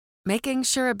Making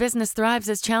sure a business thrives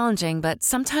is challenging, but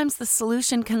sometimes the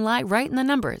solution can lie right in the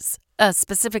numbers.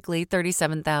 Specifically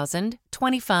 37,000,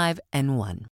 25, and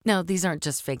 1. Now, these aren't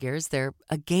just figures, they're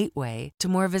a gateway to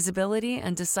more visibility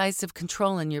and decisive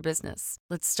control in your business.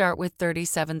 Let's start with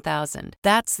 37,000.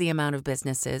 That's the amount of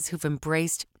businesses who've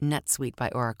embraced NetSuite by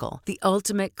Oracle, the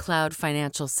ultimate cloud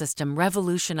financial system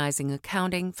revolutionizing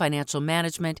accounting, financial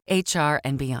management, HR,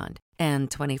 and beyond. And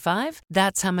 25?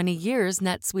 That's how many years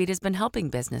NetSuite has been helping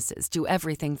businesses do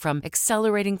everything from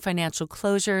accelerating financial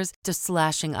closures to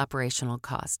slashing operational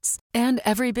costs. And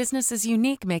every business is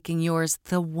unique, making yours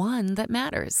the one that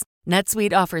matters.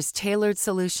 NetSuite offers tailored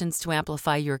solutions to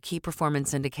amplify your key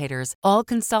performance indicators, all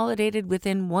consolidated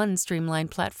within one streamlined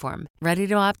platform. Ready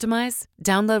to optimize?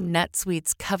 Download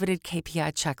NetSuite's coveted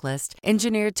KPI checklist,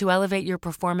 engineered to elevate your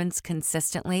performance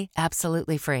consistently,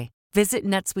 absolutely free. Visit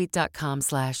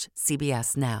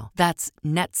netsuite.com/CBS now. That's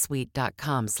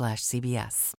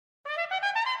netsuite.com/CBS.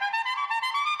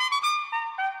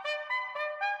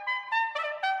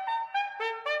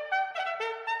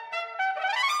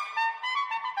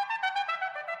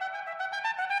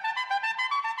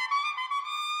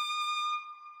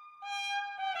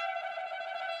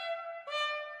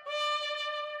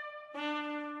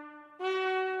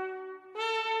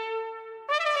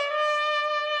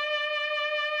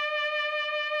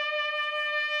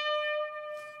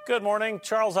 Good morning.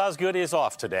 Charles Osgood is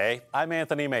off today. I'm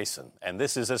Anthony Mason, and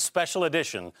this is a special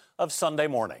edition of Sunday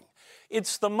Morning.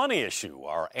 It's The Money Issue,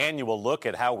 our annual look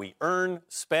at how we earn,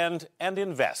 spend, and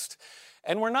invest.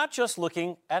 And we're not just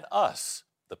looking at us.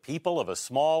 The people of a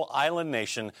small island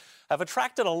nation have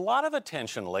attracted a lot of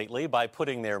attention lately by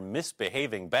putting their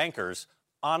misbehaving bankers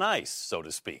on ice, so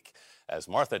to speak, as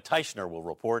Martha Teichner will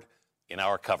report in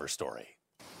our cover story.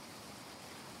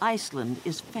 Iceland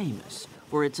is famous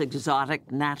for its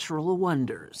exotic natural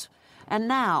wonders, and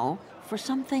now for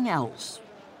something else.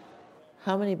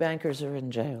 How many bankers are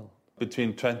in jail?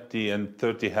 Between 20 and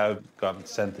 30 have gotten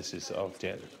sentences of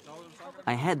jail.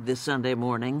 Ahead this Sunday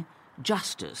morning,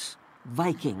 justice,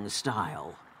 Viking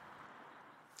style.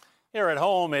 Here at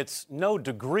home, it's no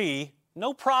degree,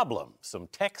 no problem. Some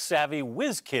tech-savvy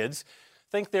whiz kids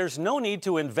think there's no need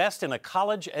to invest in a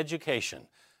college education.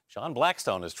 John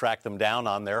Blackstone has tracked them down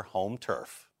on their home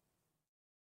turf.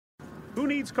 Who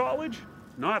needs college?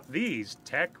 Not these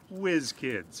tech whiz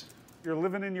kids. You're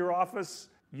living in your office.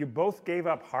 You both gave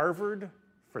up Harvard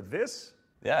for this?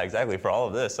 Yeah, exactly. For all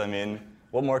of this. I mean,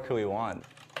 what more could we want?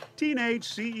 Teenage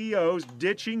CEOs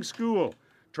ditching school,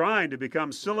 trying to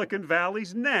become Silicon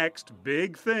Valley's next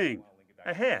big thing.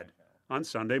 Ahead on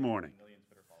Sunday Morning.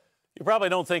 You probably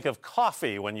don't think of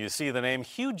coffee when you see the name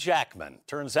Hugh Jackman.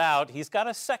 Turns out he's got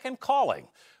a second calling.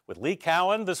 With Lee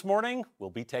Cowan this morning, we'll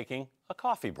be taking a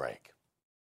coffee break.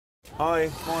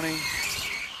 Hi, morning.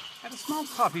 At a small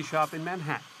coffee shop in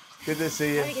Manhattan, Good to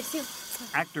see you.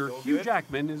 actor Hugh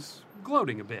Jackman is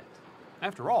gloating a bit.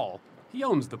 After all, he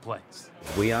owns the place.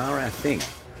 We are, I think,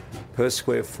 per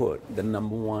square foot, the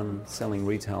number one selling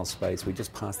retail space. We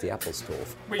just passed the Apple Store.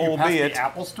 Wait, you passed the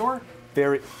Apple Store?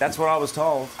 That's what I was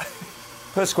told.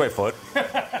 Per square foot.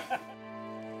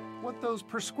 What those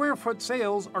per square foot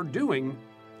sales are doing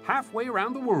halfway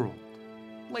around the world.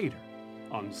 Later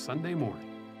on Sunday Morning.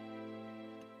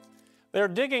 They're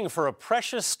digging for a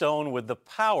precious stone with the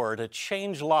power to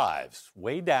change lives,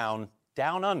 way down,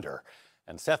 down under.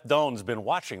 And Seth Doan's been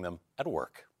watching them at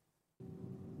work.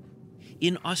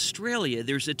 In Australia,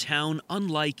 there's a town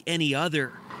unlike any other,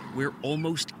 where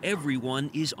almost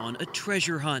everyone is on a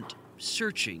treasure hunt,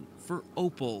 searching for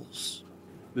opals.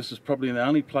 This is probably the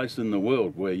only place in the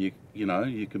world where you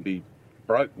can be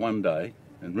broke one day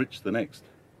and rich the next.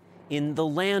 In the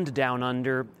land down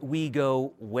under, we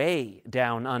go way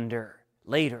down under.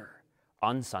 Later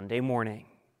on Sunday Morning.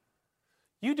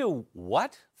 You do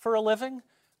what for a living?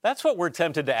 That's what we're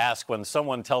tempted to ask when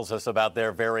someone tells us about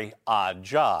their very odd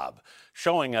job.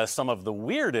 Showing us some of the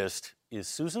weirdest is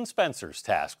Susan Spencer's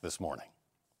task this morning.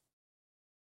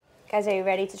 Guys, are you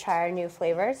ready to try our new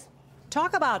flavors?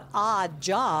 Talk about odd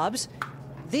jobs.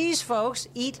 These folks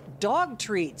eat dog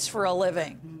treats for a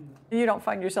living. You don't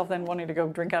find yourself then wanting to go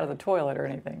drink out of the toilet or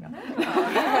anything.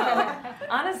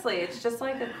 Honestly, it's just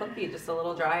like a cookie, just a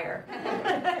little drier.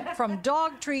 From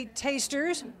dog treat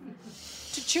tasters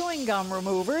to chewing gum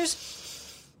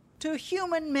removers to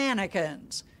human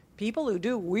mannequins. People who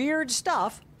do weird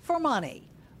stuff for money.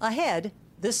 Ahead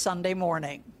this Sunday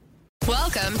morning.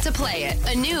 Welcome to Play It,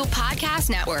 a new podcast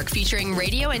network featuring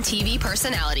radio and TV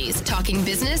personalities talking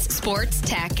business, sports,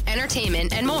 tech,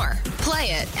 entertainment, and more. Play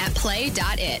it at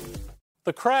play.it.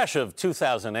 The crash of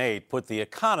 2008 put the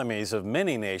economies of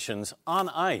many nations on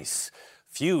ice.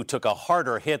 Few took a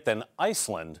harder hit than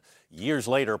Iceland. Years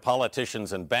later,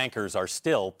 politicians and bankers are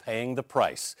still paying the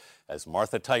price, as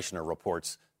Martha Teichner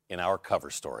reports in our cover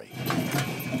story.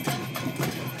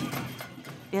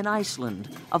 In Iceland,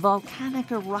 a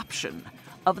volcanic eruption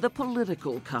of the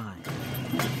political kind.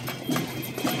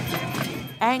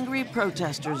 Angry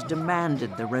protesters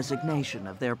demanded the resignation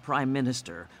of their prime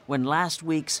minister when last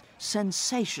week's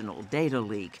sensational data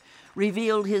leak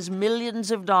revealed his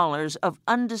millions of dollars of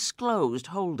undisclosed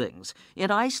holdings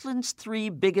in Iceland's 3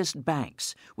 biggest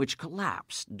banks, which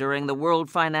collapsed during the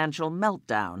world financial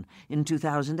meltdown in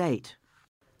 2008.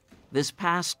 This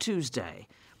past Tuesday,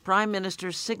 Prime Minister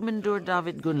Sigmundur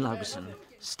David Gunnlaugsson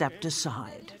stepped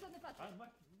aside.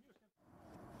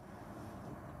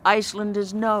 Iceland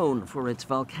is known for its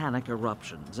volcanic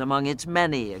eruptions, among its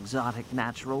many exotic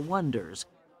natural wonders.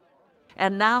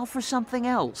 And now for something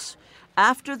else.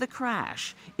 After the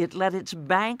crash, it let its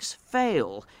banks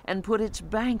fail and put its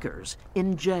bankers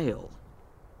in jail.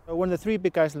 When the 3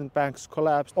 big Icelandic banks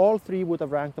collapsed, all 3 would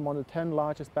have ranked among the 10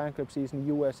 largest bankruptcies in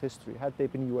U.S. history had they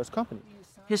been U.S. companies.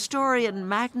 Historian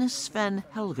Magnus Sven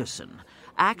Helgason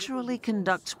actually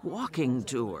conducts walking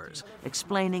tours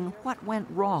explaining what went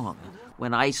wrong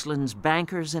when Iceland's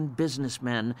bankers and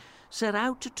businessmen set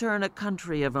out to turn a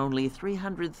country of only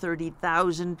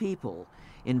 330,000 people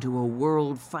into a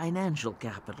world financial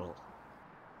capital.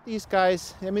 These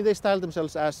guys, they styled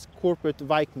themselves as corporate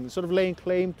Vikings, sort of laying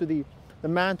claim to the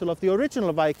mantle of the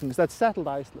original Vikings that settled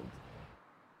Iceland.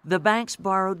 The banks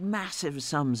borrowed massive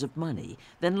sums of money,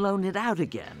 then loaned it out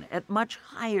again at much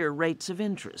higher rates of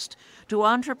interest to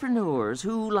entrepreneurs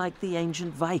who, like the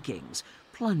ancient Vikings,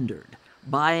 plundered,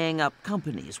 buying up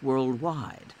companies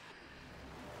worldwide.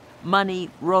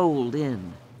 Money rolled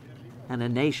in, and a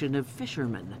nation of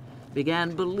fishermen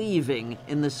began believing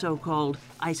in the so-called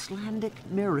Icelandic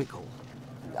miracle.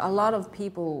 A lot of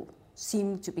people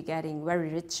seemed to be getting very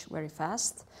rich very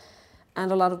fast,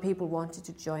 and a lot of people wanted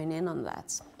to join in on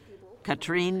that.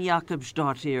 Katrín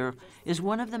Jakobsdóttir is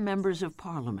one of the members of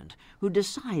parliament who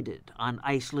decided on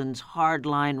Iceland's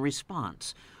hardline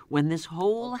response when this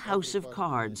whole house of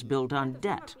cards built on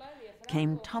debt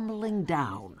came tumbling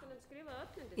down.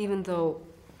 Even though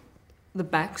the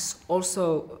banks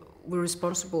also were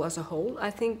responsible as a whole,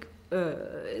 I think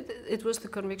it was the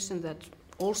conviction that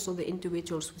also the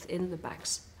individuals within the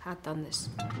banks had done this.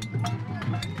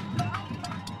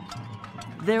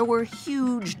 There were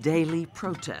huge daily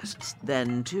protests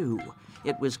then, too.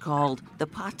 It was called the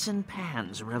Pots and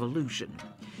Pans Revolution.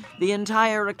 The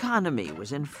entire economy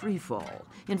was in free fall.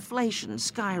 Inflation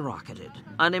skyrocketed.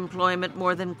 Unemployment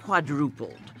more than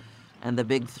quadrupled. And the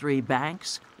big 3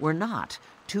 banks were not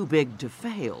too big to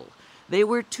fail. They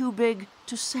were too big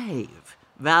to save,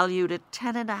 valued at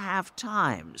 10.5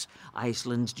 times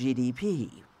Iceland's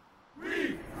GDP.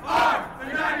 We are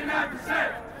the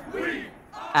 99%! We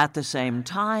At the same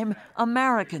time,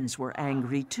 Americans were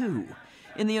angry too.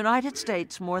 In the United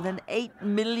States, more than 8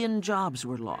 million jobs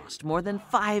were lost. More than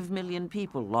 5 million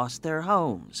people lost their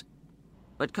homes.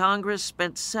 But Congress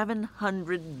spent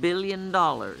 $700 billion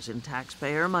in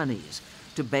taxpayer monies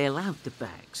to bail out the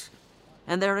banks.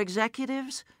 And their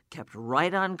executives kept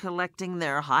right on collecting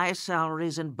their high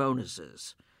salaries and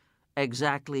bonuses.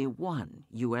 Exactly 1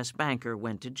 U.S. banker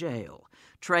went to jail,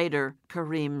 trader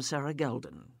Karim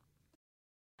Sarageldin.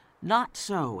 Not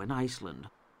so in Iceland.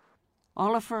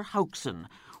 Olafur Hauksson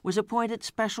was appointed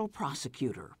special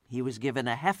prosecutor. He was given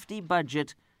a hefty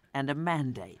budget and a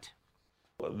mandate.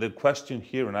 The question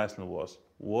here in Iceland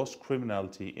was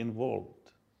criminality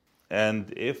involved?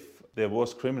 And if there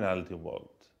was criminality involved,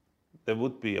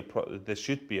 there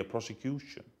should be a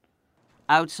prosecution.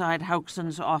 Outside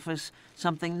Hauksson's office,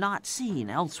 something not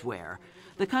seen elsewhere.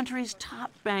 The country's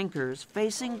top bankers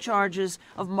facing charges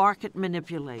of market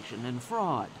manipulation and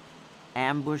fraud,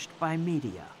 ambushed by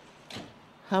media.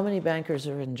 How many bankers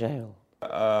are in jail?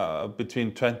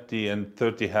 Between 20 and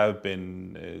 30 have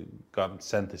been gotten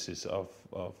sentences of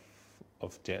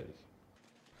jail.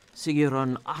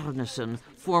 Sigurjón Árnason,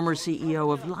 former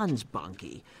CEO of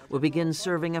Landsbanki, will begin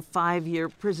serving a 5-year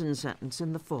prison sentence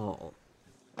in the fall.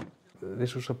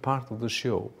 This was a part of the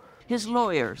show. His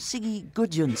lawyer, Siggi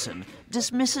Gudjónsson,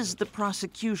 dismisses the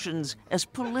prosecutions as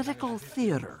political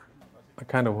theater. A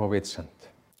kind of a witch hunt.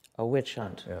 A witch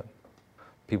hunt? Yeah.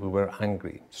 People were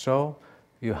angry. So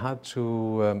you had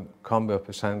to come up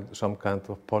with some kind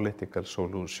of political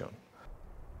solution.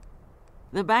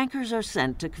 The bankers are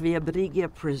sent to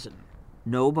Kvíabryggja prison.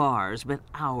 No bars, but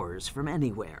hours from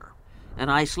anywhere. An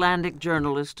Icelandic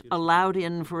journalist, allowed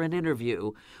in for an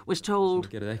interview, was told,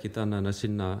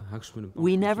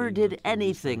 "We never did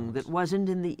anything that wasn't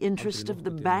in the interest of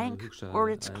the bank or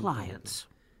its clients."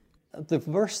 the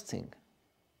worst thing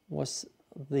was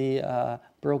the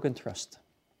broken trust.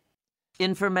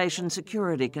 Information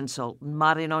security consultant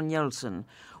Marino Nielsen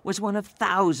was one of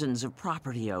thousands of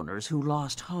property owners who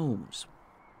lost homes.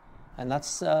 And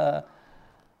that's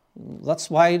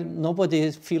why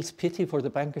nobody feels pity for the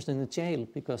bankers in the jail,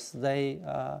 because they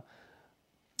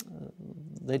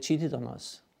cheated on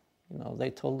us. You know, they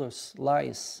told us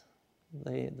lies.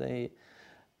 They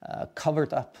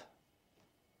covered up,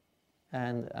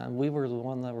 and we were the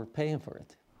one that were paying for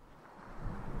it.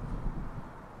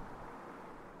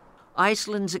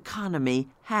 Iceland's economy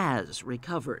has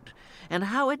recovered, and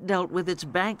how it dealt with its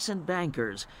banks and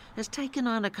bankers has taken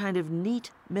on a kind of neat,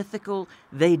 mythical,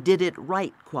 they did it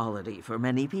right quality for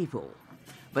many people.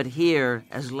 But here,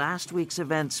 as last week's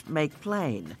events make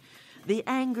plain, the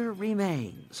anger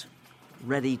remains,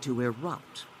 ready to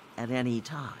erupt at any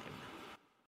time.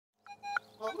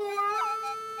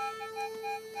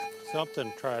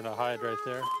 Something trying to hide right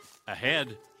there.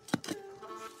 Ahead,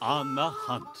 on the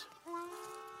hunt.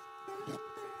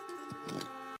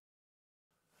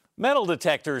 Metal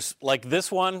detectors like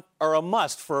this one are a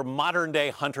must for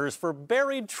modern-day hunters for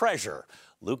buried treasure.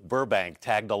 Luke Burbank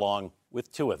tagged along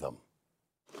with two of them.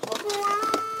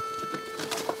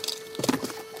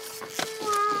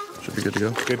 Should be good to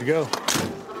go. Good to go.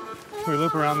 Can we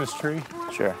loop around this tree?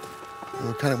 Sure.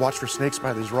 We'll kind of watch for snakes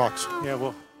by these rocks. Yeah,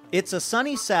 well. It's a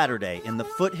sunny Saturday in the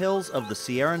foothills of the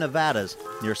Sierra Nevadas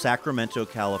near Sacramento,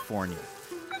 California.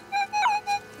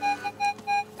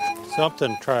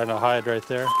 Something trying to hide right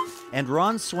there. And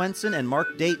Ron Swenson and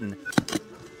Mark Dayton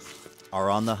are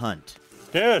on the hunt.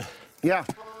 Dude. Yeah.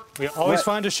 We always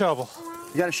find a shovel.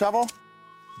 You got a shovel?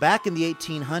 Back in the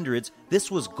 1800s,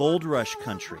 this was gold rush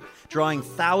country, drawing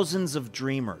thousands of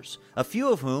dreamers, a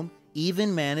few of whom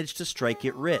even managed to strike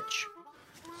it rich.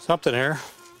 Something here.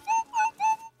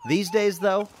 These days,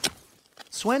 though,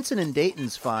 Swenson and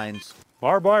Dayton's finds...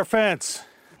 Barbed wire fence.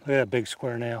 Look at that big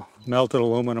square nail. Melted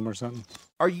aluminum or something.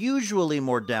 ...are usually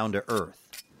more down to earth.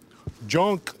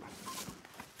 Junk.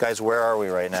 Guys, where are we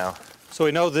right now? So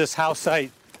we know this house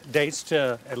site dates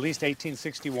to at least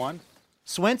 1861.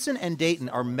 Swenson and Dayton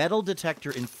are metal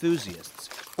detector enthusiasts,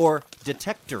 or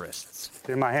detectorists.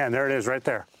 In my hand, there it is right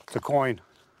there. It's a coin.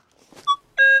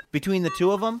 Between the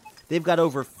two of them, they've got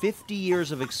over 50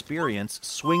 years of experience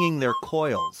swinging their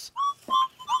coils.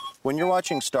 When you're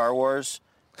watching Star Wars,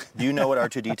 do you know what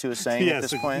R2-D2 is saying at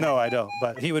this point? No, I don't,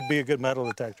 but he would be a good metal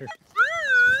detector.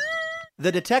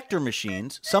 The detector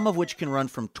machines, some of which can run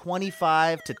from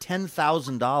 $25,000 to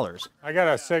 $10,000. I got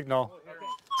a signal.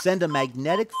 Send a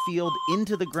magnetic field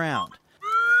into the ground.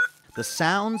 The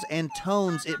sounds and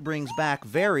tones it brings back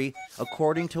vary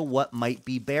according to what might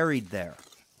be buried there.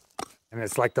 And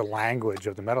it's like the language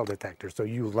of the metal detector. So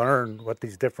you learn what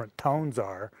these different tones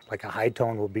are. Like a high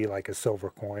tone will be like a silver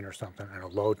coin or something, and a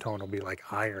low tone will be like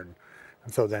iron.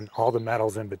 And so then all the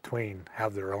metals in between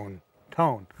have their own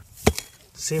tone.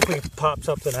 See if we can pop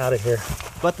something out of here.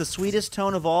 But the sweetest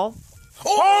tone of all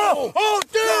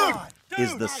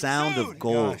is the sound of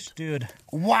gold. Gosh, dude.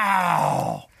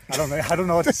 Wow. I don't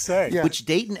know what to say. Which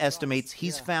Dayton estimates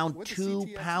he's found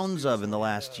 2 pounds of in the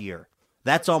last year.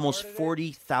 That's almost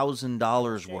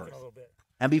 $40,000 worth.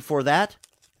 And before that,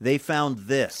 they found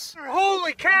this.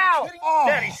 Holy cow!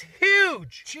 That is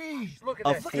huge! Jeez, look at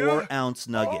a that. 4-ounce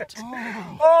nugget.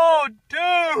 Oh,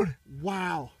 dude!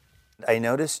 Wow. I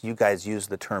noticed you guys use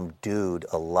the term dude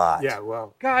a lot. Yeah,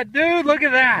 well. God, dude, look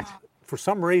at that! For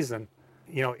some reason,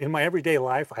 you know, in my everyday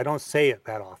life, I don't say it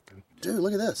that often. Dude,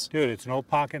 look at this. Dude, it's an old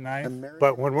pocket knife.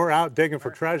 But when we're out digging for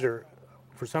treasure,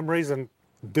 for some reason,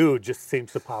 dude just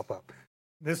seems to pop up.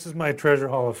 This is my Treasure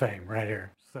Hall of Fame right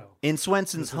here. So in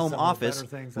Swenson's home office,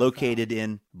 located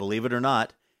in, believe it or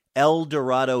not, El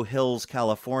Dorado Hills,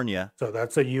 California. So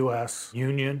that's a U.S.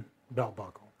 Union belt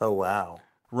buckle. Oh, wow.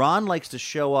 Ron likes to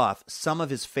show off some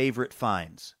of his favorite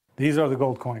finds. These are the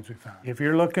gold coins we found. If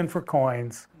you're looking for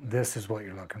coins, this is what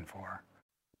you're looking for.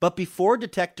 But before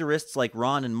detectorists like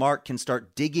Ron and Mark can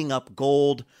start digging up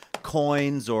gold,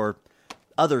 coins, or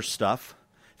other stuff,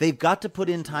 they've got to put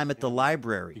in time at the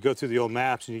library. You go through the old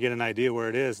maps and you get an idea where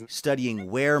it is. Studying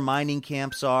where mining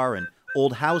camps are and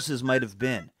old houses might have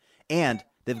been. And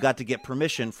they've got to get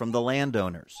permission from the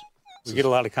landowners. We get a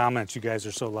lot of comments. You guys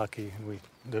are so lucky. And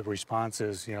the response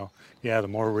is, you know, yeah, the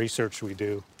more research we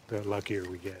do, the luckier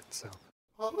we get. So.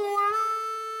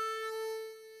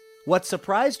 What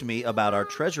surprised me about our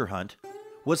treasure hunt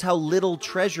was how little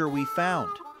treasure we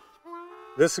found.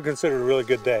 This is considered a really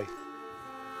good day.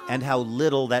 And how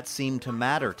little that seemed to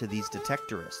matter to these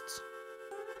detectorists.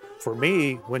 For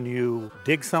me, when you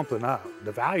dig something up,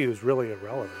 the value is really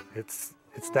irrelevant. It's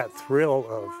that thrill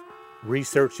of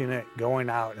researching it, going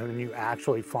out, and then you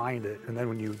actually find it. And then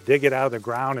when you dig it out of the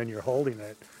ground and you're holding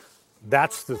it,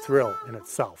 that's the thrill in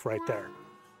itself right there.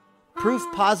 Proof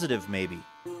positive, maybe,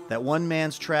 that one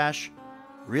man's trash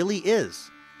really is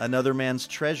another man's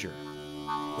treasure.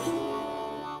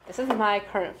 This is my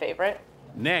current favorite.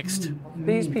 Next.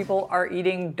 These people are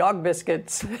eating dog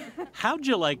biscuits. How'd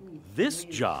you like this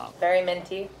job? Very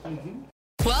minty.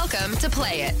 Welcome to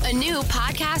Play It, a new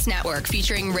podcast network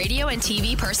featuring radio and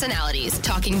TV personalities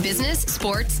talking business,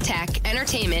 sports, tech,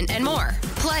 entertainment, and more.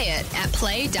 Play it at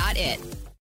play.it.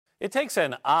 It takes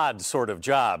an odd sort of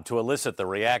job to elicit the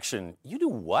reaction, "You do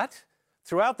what?"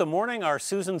 Throughout the morning, our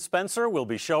Susan Spencer will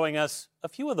be showing us a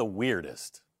few of the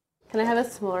weirdest. Can I have a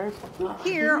s'more?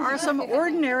 Here are some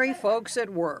ordinary folks at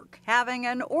work having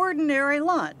an ordinary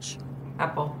lunch.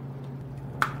 Apple.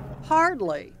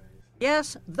 Hardly.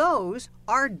 Yes, those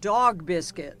are dog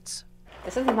biscuits.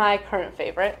 This is my current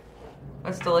favorite.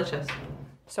 That's delicious.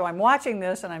 So I'm watching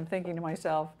this and I'm thinking to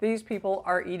myself, these people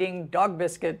are eating dog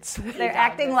biscuits. They're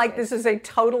acting like this is a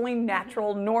totally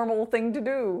natural, normal thing to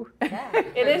do.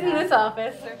 It is in this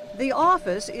office. The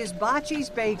office is Bocce's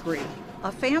Bakery,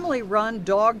 a family-run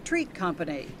dog treat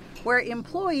company where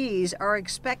employees are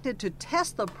expected to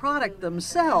test the product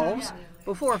themselves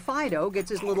before Fido gets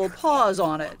his little paws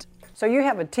on it. So you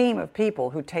have a team of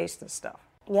people who taste this stuff.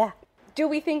 Yeah. Do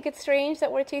we think it's strange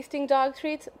that we're tasting dog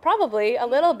treats? Probably a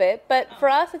little bit, but for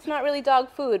us it's not really dog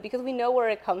food because we know where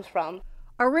it comes from.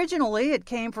 Originally, it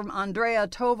came from Andrea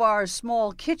Tovar's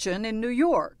small kitchen in New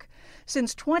York.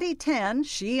 Since 2010,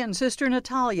 she and sister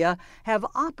Natalia have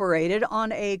operated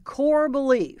on a core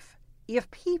belief. If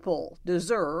people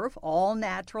deserve all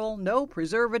natural, no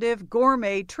preservative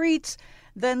gourmet treats,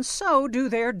 then so do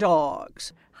their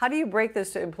dogs. How do you break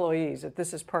this to employees if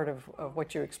this is part of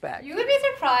what you expect? You would be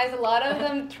surprised. A lot of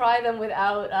them try them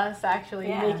without us actually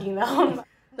making them.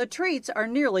 The treats are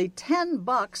nearly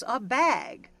 $10 a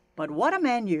bag. But what a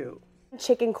menu.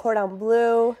 Chicken cordon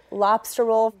bleu, lobster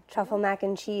roll, truffle mac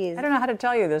and cheese. I don't know how to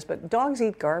tell you this, but dogs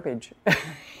eat garbage.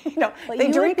 Well, they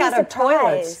you drink would be out of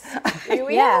toilets.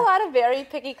 We have a lot of very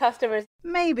picky customers.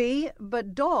 Maybe,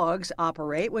 but dogs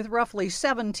operate with roughly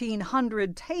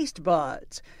 1,700 taste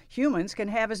buds. Humans can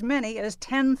have as many as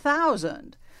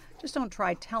 10,000. Just don't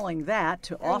try telling that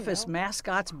to office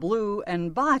mascots Blue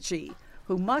and Bocce,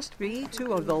 who must be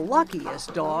two of the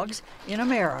luckiest dogs in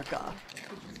America.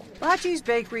 Bocce's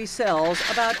Bakery sells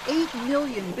about 8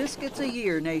 million biscuits a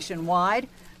year nationwide.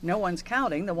 No one's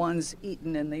counting the ones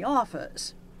eaten in the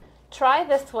office. Try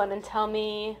this one and tell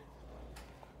me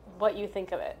what you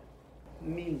think of it.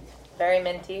 Mint. Very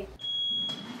minty.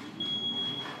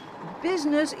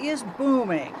 Business is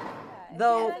booming,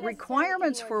 though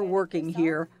requirements for working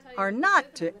here are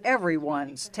not to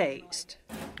everyone's taste.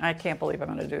 I can't believe I'm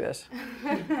going to do this.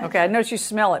 Okay, I notice you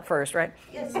smell it first, right?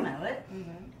 You smell it.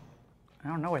 I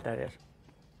don't know what that is.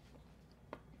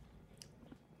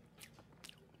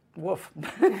 Woof.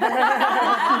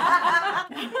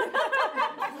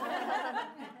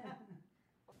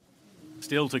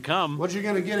 Still to come. What you're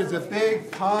gonna get is a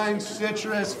big pine,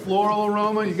 citrus, floral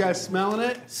aroma. You guys smelling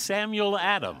it? Samuel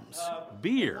Adams,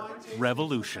 beer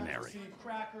revolutionary.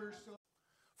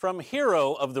 From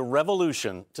hero of the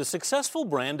revolution to successful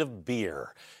brand of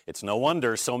beer, it's no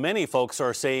wonder so many folks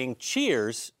are saying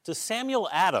cheers to Samuel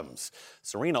Adams.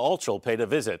 Serena Altschul paid a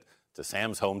visit to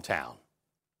Sam's hometown.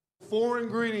 4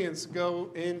 ingredients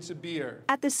go into beer.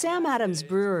 At the Sam Adams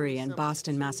Brewery in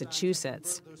Boston,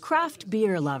 Massachusetts, craft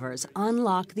beer lovers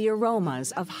unlock the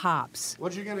aromas of hops.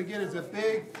 What you're gonna get is a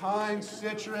big pine,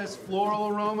 citrus, floral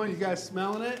aroma. You guys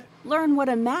smelling it? Learn what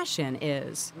a mash-in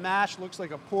is. Mash looks like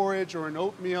a porridge or an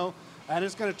oatmeal, and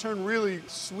it's gonna turn really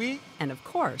sweet. And of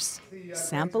course,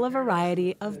 sample a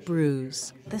variety of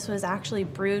brews. This was actually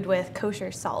brewed with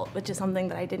kosher salt, which is something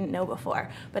that I didn't know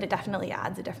before, but it definitely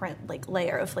adds a different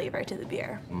layer of flavor to the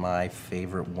beer. My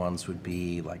favorite ones would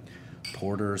be like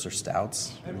porters or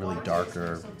stouts, really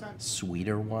darker,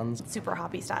 sweeter ones. Super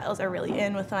hoppy styles are really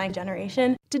in with my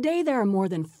generation. Today, there are more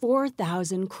than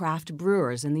 4,000 craft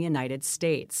brewers in the United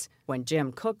States. When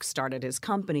Jim Koch started his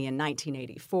company in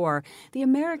 1984, the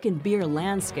American beer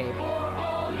landscape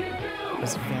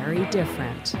was very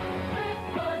different.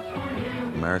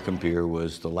 American beer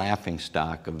was the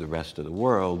laughingstock of the rest of the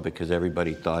world because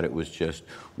everybody thought it was just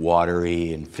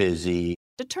watery and fizzy.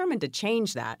 Determined to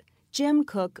change that, Jim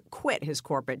Koch quit his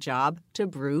corporate job to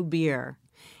brew beer.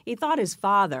 He thought his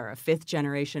father, a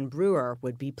fifth-generation brewer,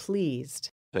 would be pleased.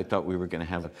 I thought we were going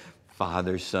to have a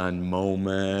father-son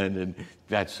moment, and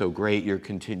that's so great, you're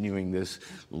continuing this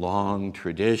long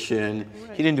tradition.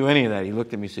 He didn't do any of that. He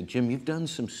looked at me and said, Jim, you've done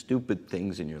some stupid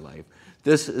things in your life.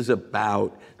 This is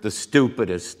about the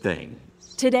stupidest thing.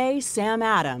 Today, Sam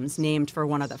Adams, named for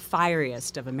one of the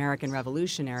fieriest of American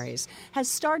revolutionaries, has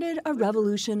started a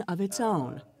revolution of its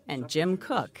own. And Jim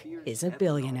Koch is a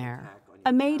billionaire.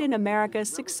 A made-in-America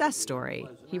success story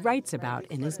he writes about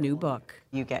in his new book.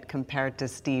 You get compared to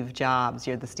Steve Jobs.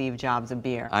 You're the Steve Jobs of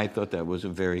beer. I thought that was a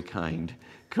very kind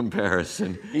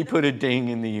comparison. He put a ding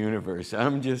in the universe.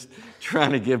 I'm just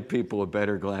trying to give people a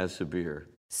better glass of beer.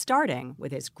 Starting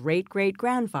with his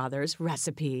great-great-grandfather's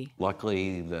recipe.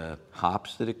 Luckily, the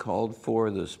hops that it called for,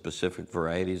 the specific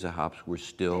varieties of hops, were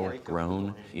still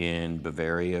grown in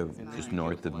Bavaria, just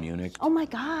north of Munich. Oh my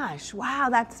gosh, wow,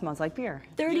 that smells like beer.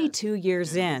 32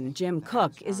 years in, Jim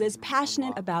Koch is as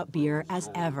passionate about beer as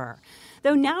ever.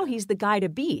 Though now he's the guy to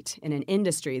beat in an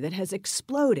industry that has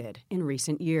exploded in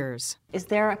recent years. Is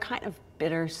there a kind of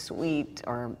bittersweet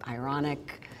or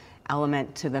ironic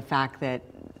element to the fact that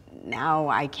now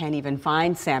I can't even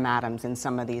find Sam Adams in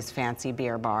some of these fancy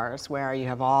beer bars where you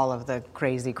have all of the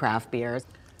crazy craft beers?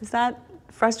 Is that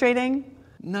frustrating?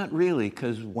 Not really,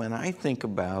 because when I think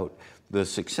about the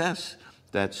success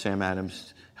that Sam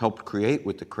Adams helped create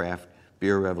with the craft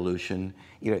beer revolution,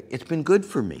 it's been good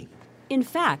for me. In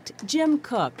fact, Jim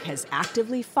Koch has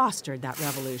actively fostered that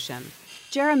revolution.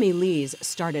 Jeremy Lees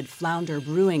started Flounder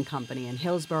Brewing Company in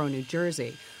Hillsborough, New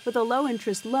Jersey, with a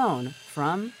low-interest loan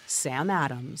from Sam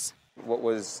Adams. What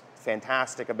was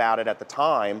fantastic about it at the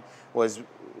time was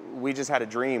we just had a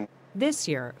dream. This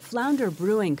year, Flounder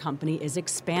Brewing Company is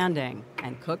expanding,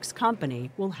 and Koch's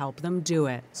company will help them do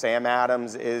it. Sam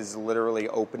Adams is literally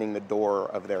opening the door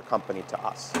of their company to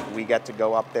us. We get to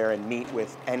go up there and meet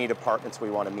with any departments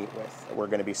we want to meet with. We're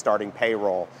going to be starting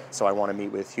payroll, so I want to meet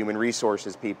with human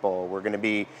resources people. We're going to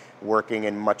be working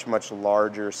in much, much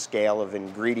larger scale of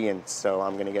ingredients, so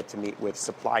I'm going to get to meet with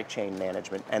supply chain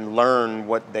management and learn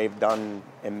what they've done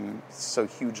and so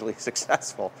hugely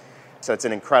successful. So it's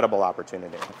an incredible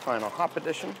opportunity. Final hop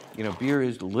edition. Beer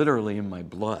is literally in my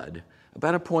blood.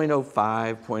 About a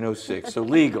 0.05, 0.06, so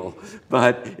legal,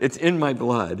 but it's in my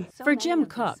blood. For Jim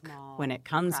Koch, when it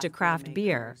comes to craft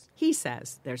beer, he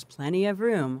says there's plenty of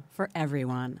room for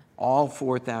everyone. All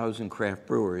 4,000 craft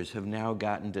brewers have now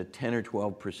gotten to 10 or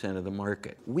 12% of the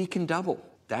market. We can double.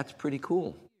 That's pretty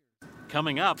cool.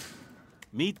 Coming up,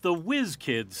 meet the whiz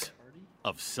kids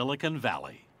of Silicon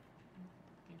Valley.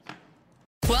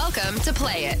 Welcome to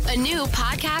Play It, a new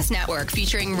podcast network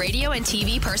featuring radio and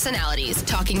TV personalities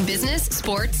talking business,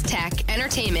 sports, tech,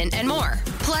 entertainment, and more.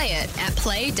 Play it at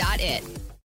play.it.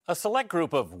 A select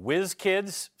group of whiz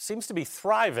kids seems to be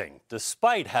thriving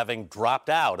despite having dropped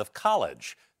out of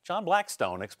college. John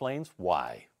Blackstone explains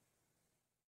why.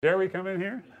 Dare we come in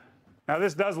here? Now,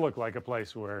 this does look like a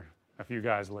place where a few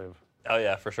guys live. Oh,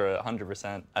 yeah, for sure,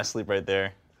 100%. I sleep right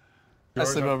there. I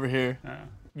sleep over here.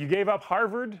 You gave up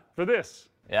Harvard for this?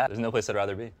 Yeah, there's no place I'd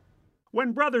rather be.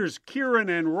 When brothers Kieran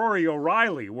and Rory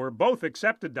O'Reilly were both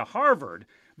accepted to Harvard,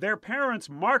 their parents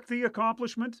marked the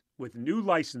accomplishment with new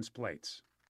license plates.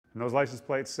 And those license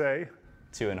plates say?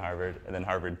 2 in Harvard, and then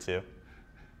Harvard 2.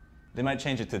 They might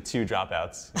change it to 2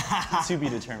 dropouts, to be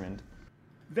determined.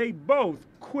 They both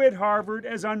quit Harvard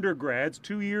as undergrads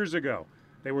 2 years ago.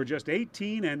 They were just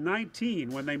 18 and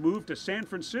 19 when they moved to San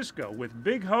Francisco with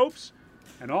big hopes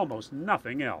and almost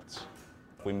nothing else.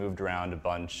 We moved around a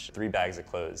bunch, 3 bags of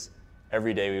clothes.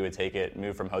 Every day we would take it,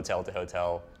 move from hotel to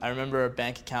hotel. I remember our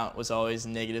bank account was always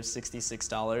negative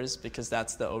 $66 because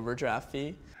that's the overdraft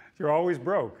fee. You're always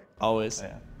broke. Always.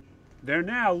 Yeah. They're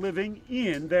now living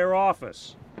in their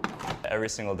office. Every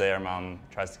single day our mom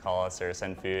tries to call us or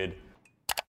send food.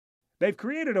 They've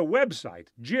created a website,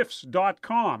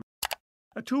 gifs.com,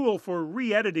 a tool for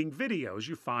re-editing videos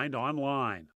you find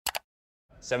online.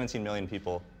 17 million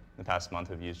people in the past month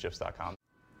have used gifs.com.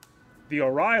 The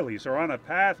O'Reillys are on a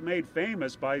path made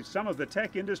famous by some of the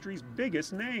tech industry's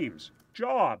biggest names: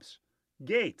 Jobs,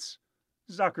 Gates,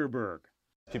 Zuckerberg.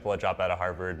 People that drop out of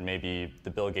Harvard, maybe the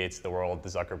Bill Gates of the world, the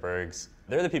Zuckerbergs,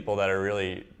 they're the people that are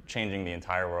really changing the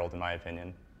entire world, in my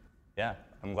opinion. Yeah,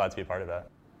 I'm glad to be a part of that.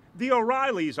 The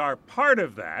O'Reillys are part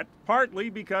of that, partly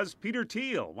because Peter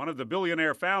Thiel, one of the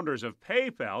billionaire founders of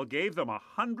PayPal, gave them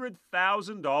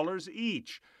 $100,000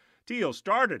 each. Thiel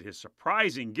started his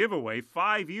surprising giveaway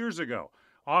 5 years ago,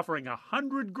 offering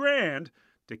 $100,000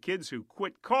 to kids who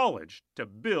quit college to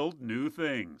build new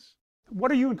things.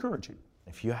 What are you encouraging?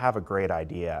 If you have a great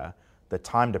idea, the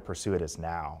time to pursue it is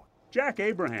now. Jack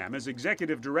Abraham is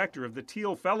executive director of the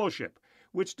Thiel Fellowship,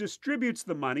 which distributes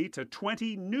the money to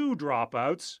 20 new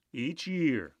dropouts each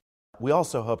year. We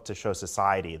also hope to show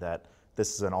society that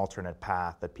this is an alternate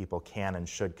path that people can and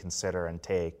should consider and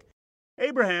take.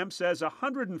 Abraham says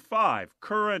 105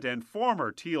 current and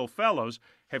former Thiel Fellows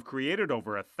have created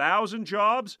over 1,000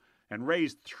 jobs and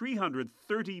raised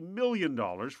 $330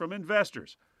 million from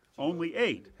investors. Only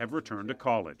 8 have returned to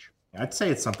college. I'd say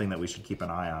it's something that we should keep an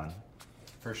eye on.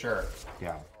 For sure.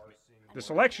 Yeah. The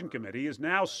selection committee is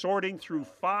now sorting through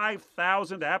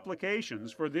 5,000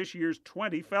 applications for this year's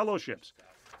 20 fellowships.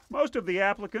 Most of the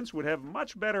applicants would have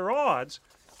much better odds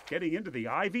getting into the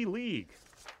Ivy League.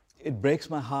 It breaks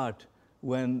my heart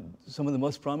when some of the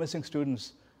most promising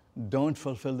students don't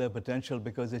fulfill their potential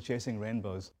because they're chasing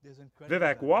rainbows.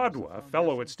 Vivek Wadhwa, a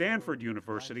fellow at Stanford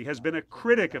University, has been a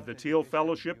critic of the Thiel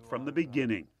Fellowship from the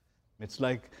beginning. It's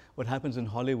like what happens in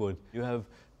Hollywood. You have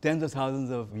tens of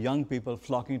thousands of young people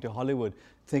flocking to Hollywood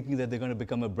thinking that they're going to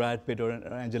become a Brad Pitt or an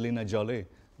Angelina Jolie.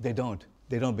 They don't.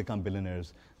 They don't become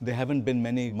billionaires. There haven't been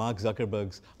many Mark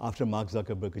Zuckerbergs after Mark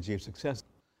Zuckerberg achieved success.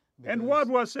 And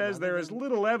Wadhwa says there is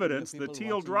little evidence the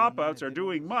Thiel dropouts are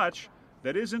doing much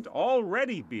that isn't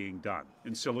already being done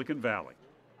in Silicon Valley.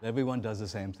 Everyone does the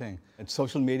same thing. It's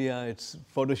social media, it's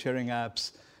photo sharing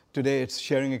apps. Today it's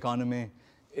sharing economy.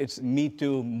 It's Me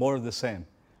Too, more of the same.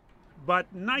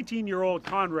 But 19-year-old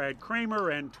Conrad Kramer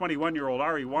and 21-year-old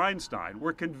Ari Weinstein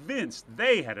were convinced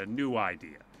they had a new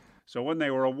idea. So when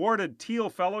they were awarded Thiel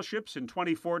Fellowships in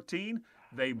 2014,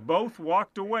 they both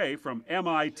walked away from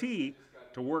MIT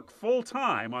to work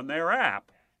full-time on their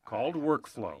app called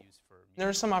Workflow. There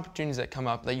are some opportunities that come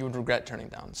up that you would regret turning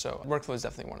down, so Workflow is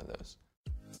definitely one of those.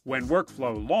 When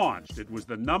Workflow launched, it was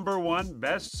the #1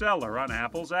 bestseller on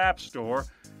Apple's App Store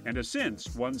and has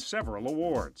since won several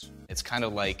awards. It's kind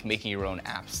of like making your own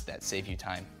apps that save you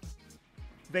time.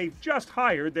 They've just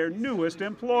hired their newest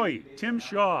employee, Tim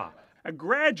Shaw, a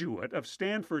graduate of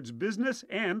Stanford's business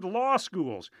and law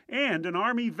schools and an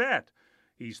Army vet.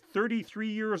 He's 33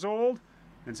 years old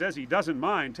and says he doesn't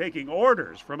mind taking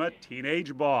orders from a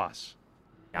teenage boss.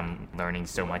 I'm learning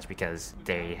so much because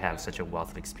they have such a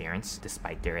wealth of experience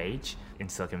despite their age. In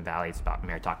Silicon Valley, it's about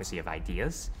meritocracy of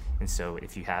ideas. And so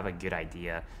if you have a good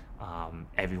idea,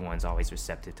 everyone's always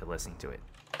receptive to listening to it.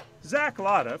 Zach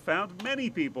Latta found many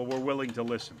people were willing to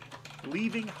listen,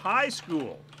 leaving high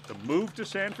school to move to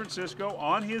San Francisco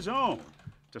on his own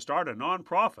to start a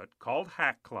nonprofit called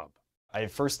Hack Club. I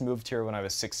first moved here when I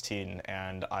was 16,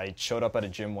 and I showed up at a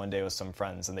gym one day with some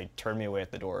friends, and they turned me away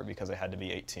at the door because I had to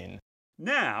be 18.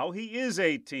 Now he is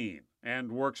 18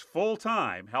 and works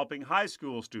full-time helping high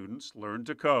school students learn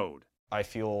to code. I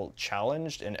feel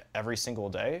challenged in every single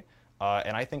day,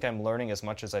 and I think I'm learning as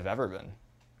much as I've ever been,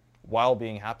 while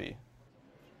being happy.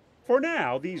 For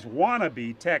now, these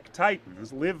wannabe tech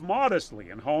titans live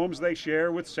modestly in homes they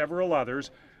share with several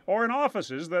others, or in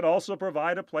offices that also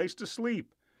provide a place to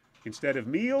sleep. Instead of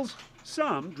meals,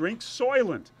 some drink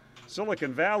Soylent,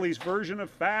 Silicon Valley's version of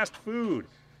fast food.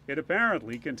 It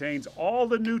apparently contains all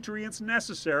the nutrients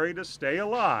necessary to stay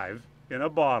alive in a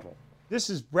bottle. This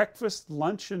is breakfast,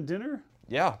 lunch, and dinner?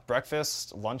 Yeah,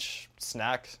 breakfast, lunch,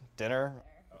 snack, dinner.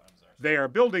 They are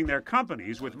building their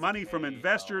companies with money from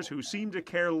investors who seem to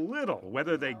care little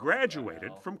whether they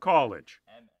graduated from college.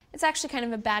 It's actually kind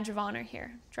of a badge of honor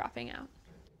here, dropping out.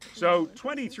 So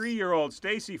 23-year-old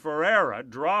Stacy Ferreira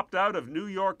dropped out of New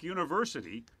York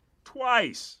University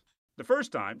twice. The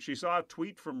first time, she saw a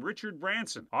tweet from Richard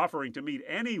Branson offering to meet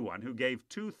anyone who gave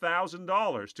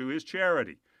 $2,000 to his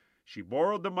charity. She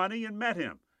borrowed the money and met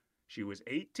him. She was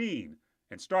 18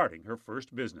 and starting her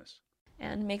first business.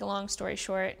 And make a long story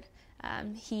short,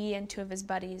 he and 2 of his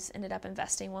buddies ended up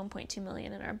investing $1.2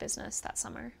 million in our business that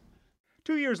summer.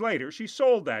 2 years later, she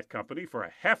sold that company for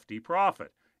a hefty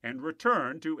profit and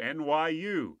returned to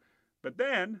NYU, but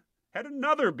then had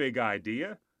another big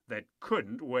idea that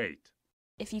couldn't wait.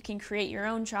 If you can create your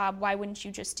own job, why wouldn't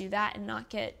you just do that and not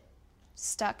get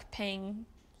stuck paying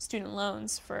student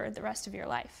loans for the rest of your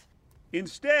life?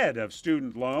 Instead of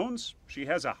student loans, she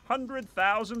has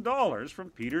 $100,000 from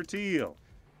Peter Thiel.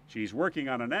 She's working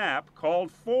on an app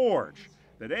called Forge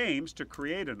that aims to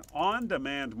create an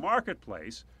on-demand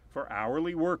marketplace for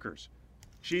hourly workers.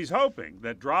 She's hoping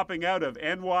that dropping out of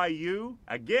NYU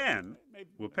again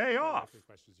will pay off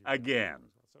again.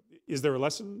 Is there a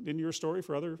lesson in your story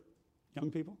for other young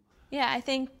people? Yeah, I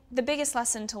think the biggest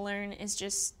lesson to learn is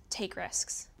just take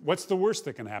risks. What's the worst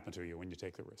that can happen to you when you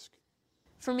take the risk?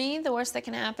 For me, the worst that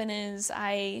can happen is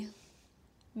I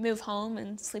move home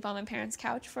and sleep on my parents'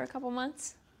 couch for a couple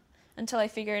months until I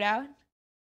figure it out.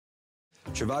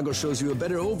 Trivago shows you a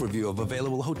better overview of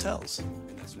available hotels.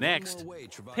 Next,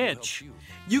 pitch.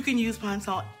 You can use Pine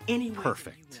Sol anywhere.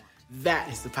 Perfect. That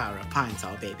is the power of Pine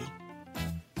Sol, baby.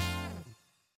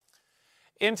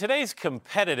 In today's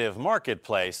competitive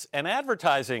marketplace, an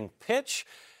advertising pitch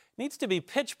needs to be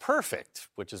pitch perfect,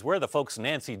 which is where the folks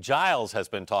Nancy Giles has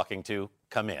been talking to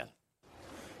come in.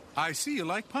 I see you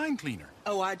like Pine Cleaner.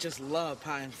 Oh, I just love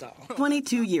Pine Sol.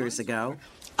 22 years ago,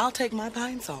 I'll take my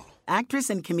Pine Sol. Actress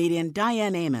and comedian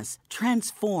Diane Amos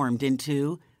transformed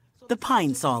into the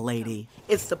Pine Sol lady.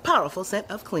 It's the powerful scent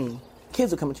of clean.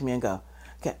 Kids will come up to me and go,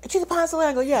 okay, she's a Pine Sol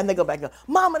lady? I go, yeah. And they go back and go,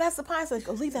 Mama, that's the Pine Sol. I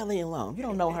go, leave that lady alone. You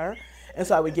don't know her. And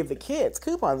so I would give the kids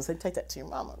coupons and say, take that to your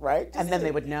mama, right? And then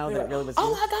they would know that it really was oh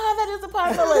you. my God, that is the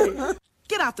Pine Sol lady.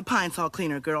 Get out the Pine Sol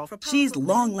cleaner, girl. She's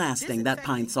long-lasting, that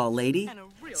Pine Sol lady,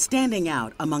 standing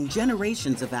out among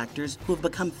generations of actors who have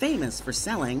become famous for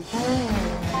selling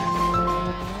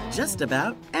just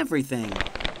about everything.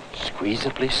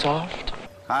 Squeezably soft?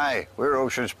 Hi, we're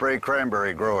Ocean Spray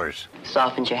cranberry growers.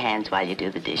 Softens your hands while you do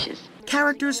the dishes.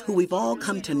 Characters who we've all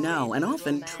come to know and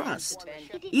often trust,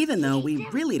 even though we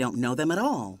really don't know them at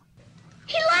all.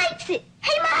 He likes it.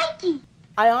 Hey, Mikey.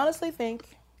 I honestly think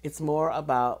it's more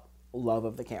about love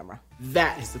of the camera.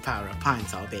 That is the power of Pine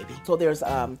Sol, baby. So there's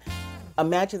a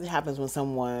magic that happens when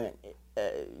someone,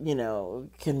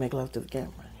 can make love to the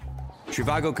camera.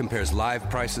 Trivago compares live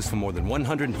prices from more than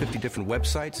 150 different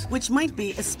websites. Which might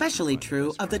be especially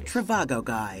true of the Trivago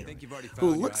guy,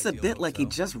 who looks a bit like he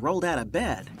just rolled out of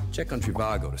bed. Check on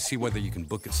Trivago to see whether you can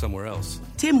book it somewhere else.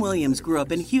 Tim Williams grew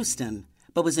up in Houston,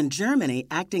 but was in Germany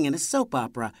acting in a soap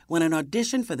opera when an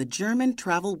audition for the German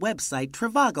travel website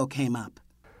Trivago came up.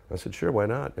 I said, sure, why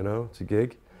not? It's a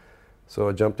gig. So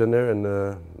I jumped in there, and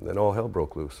then all hell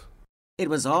broke loose. It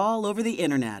was all over the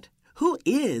internet. Who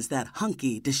is that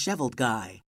hunky, disheveled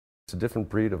guy? It's a different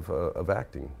breed of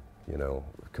acting,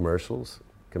 commercials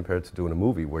compared to doing a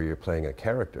movie where you're playing a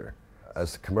character.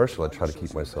 As a commercial, I try to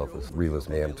keep myself as real as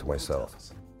I am to myself.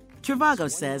 Trivago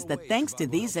says that thanks to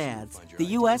these ads, the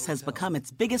U.S. has become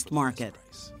its biggest market.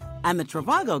 And the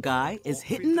Trivago guy is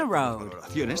hitting the road.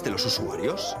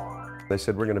 They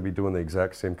said, we're going to be doing the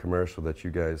exact same commercial that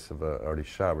you guys have already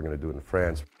shot. We're going to do it in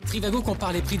France. Trivago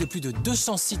compare les prix de plus de 200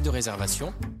 sites de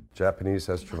réservation. Japanese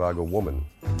has Trivago woman.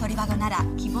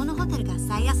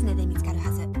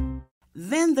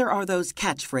 Then there are those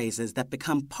catchphrases that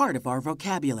become part of our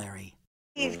vocabulary.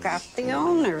 He's got the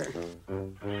owner.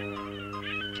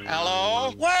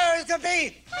 Hello? Where's the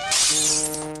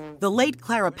beef? The late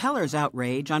Clara Peller's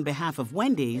outrage on behalf of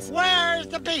Wendy's Where's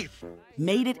the beef?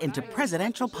 made it into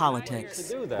presidential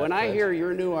politics. When I hear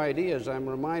your new ideas, I'm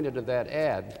reminded of that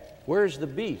ad. Where's the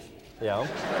beef? Yeah.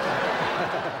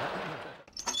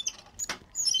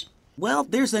 Well,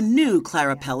 there's a new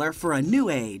Clara Peller for a new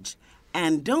age.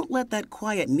 And don't let that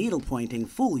quiet needle pointing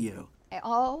fool you. I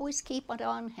always keep it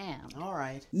on hand. All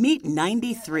right. Meet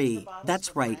 93.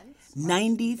 That's right,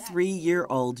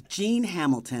 93-year-old Jean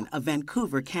Hamilton of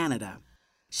Vancouver, Canada.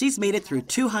 She's made it through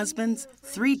 2 husbands,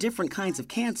 3 different kinds of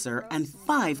cancer, and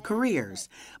 5 careers,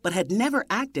 but had never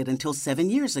acted until 7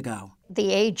 years ago.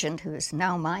 The agent, who is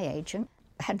now my agent,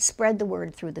 had spread the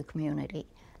word through the community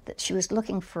that she was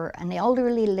looking for an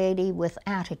elderly lady with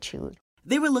attitude.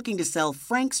 They were looking to sell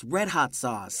Frank's Red Hot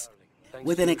Sauce,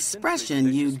 with an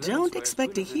expression you don't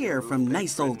expect to hear from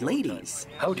nice old ladies.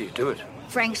 How do you do it?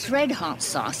 Frank's Red Hot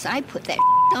Sauce, I put that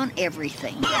on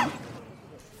everything.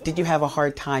 Did you have a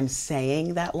hard time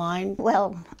saying that line?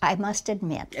 Well, I must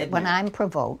admit, when I'm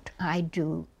provoked, I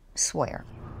do swear.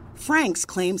 Frank's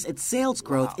claims its sales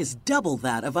growth is double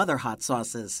that of other hot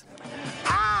sauces.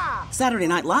 Saturday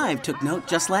Night Live took note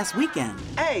just last weekend.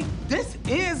 Hey, this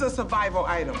is a survival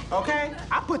item, okay?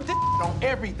 I put this on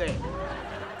everything.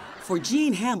 For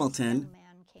Jean Hamilton,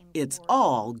 it's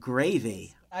all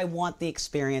gravy. I want the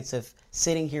experience of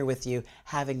sitting here with you,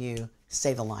 having you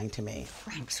say the line to me.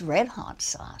 Frank's Red Hot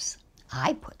Sauce,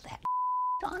 I put that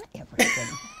on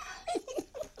everything.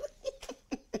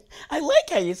 I like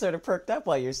how you sort of perked up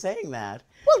while you're saying that.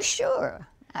 Well, sure.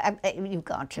 You've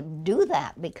got to do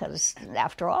that because,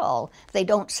 after all, if they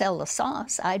don't sell the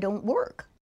sauce, I don't work.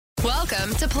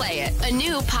 Welcome to Play It, a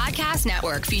new podcast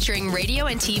network featuring radio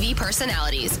and TV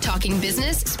personalities talking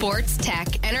business, sports, tech,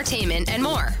 entertainment, and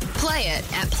more. Play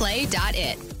it at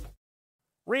play.it.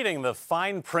 Reading the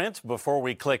fine print before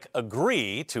we click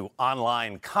agree to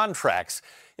online contracts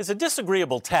is a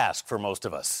disagreeable task for most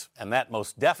of us, and that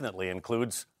most definitely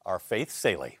includes our Faith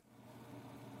Salie.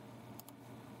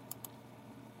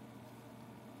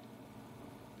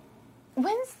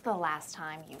 When's the last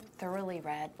time you thoroughly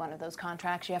read one of those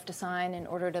contracts you have to sign in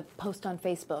order to post on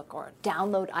Facebook or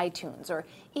download iTunes or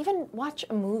even watch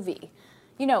a movie?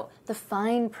 You know, the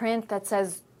fine print that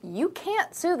says you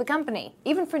can't sue the company,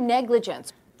 even for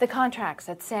negligence. The contracts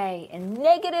that say in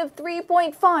negative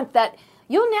 3-point font that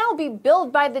You'll now be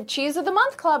billed by the Cheese of the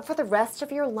Month Club for the rest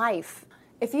of your life.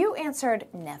 If you answered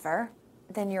never,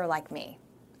 then you're like me,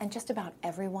 and just about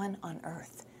everyone on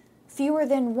Earth. Fewer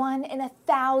than 1 in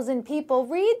 1,000 people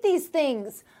read these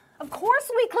things. Of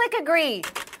course we click agree.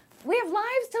 We have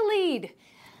lives to lead.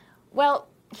 Well,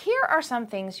 here are some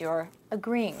things you're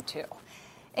agreeing to.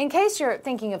 In case you're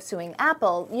thinking of suing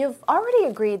Apple, you've already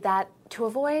agreed that to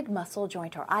avoid muscle,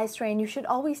 joint, or eye strain, you should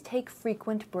always take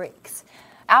frequent breaks.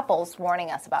 Apple's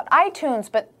warning us about iTunes,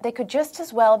 but they could just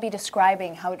as well be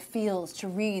describing how it feels to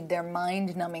read their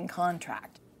mind-numbing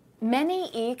contract. Many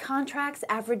e-contracts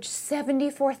average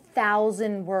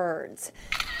 74,000 words.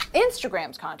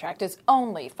 Instagram's contract is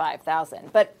only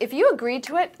 5,000, but if you agreed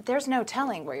to it, there's no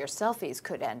telling where your selfies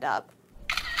could end up.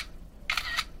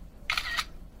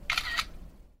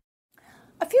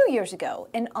 A few years ago,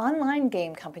 an online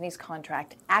game company's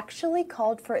contract actually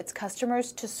called for its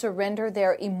customers to surrender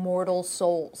their immortal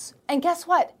souls. And guess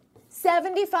what?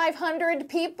 7,500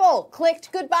 people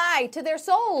clicked goodbye to their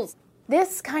souls.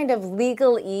 This kind of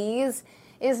legalese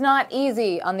is not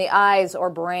easy on the eyes or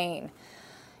brain.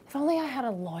 If only I had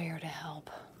a lawyer to help.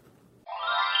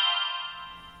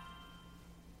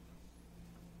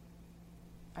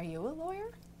 Are you a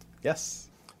lawyer? Yes.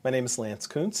 My name is Lance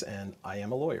Kuntz, and I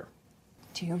am a lawyer.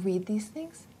 Do you read these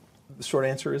things? The short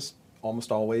answer is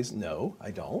almost always no,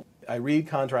 I don't. I read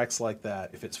contracts like that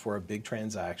if it's for a big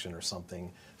transaction or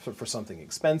something, for something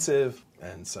expensive.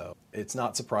 And so it's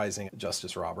not surprising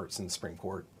Justice Roberts in the Supreme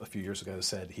Court a few years ago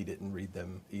said he didn't read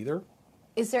them either.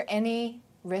 Is there any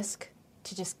risk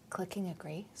to just clicking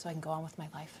agree so I can go on with my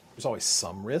life? There's always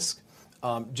some risk.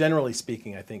 Generally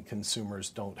speaking, I think consumers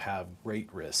don't have great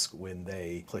risk when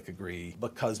they click agree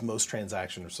because most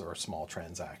transactions are small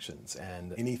transactions,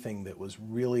 and anything that was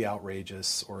really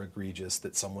outrageous or egregious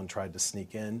that someone tried to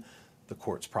sneak in, the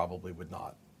courts probably would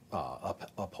not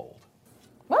uphold.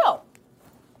 Well,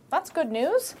 that's good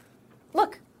news.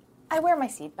 Look, I wear my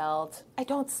seatbelt. I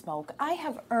don't smoke. I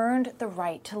have earned the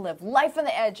right to live life on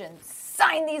the edge and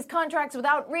sign these contracts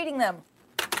without reading them.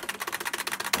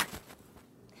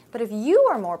 But if you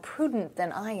are more prudent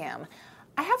than I am,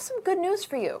 I have some good news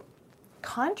for you.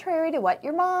 Contrary to what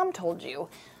your mom told you,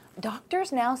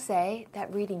 doctors now say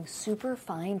that reading super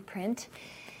fine print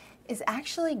is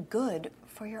actually good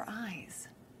for your eyes.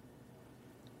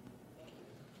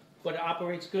 But it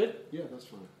operates good? Yeah, that's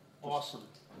fine. Awesome.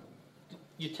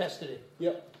 You tested it?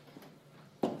 Yep.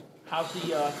 How's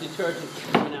the detergent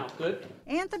coming out? Good?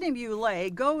 Anthony Muley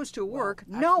goes to work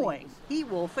knowing he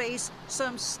will face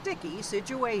some sticky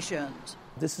situations.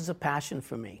 This is a passion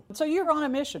for me. So you're on a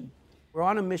mission. We're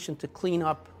on a mission to clean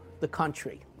up the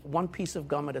country, one piece of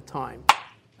gum at a time.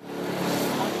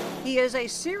 He is a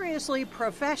seriously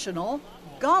professional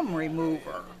gum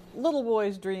remover. Little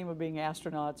boys dream of being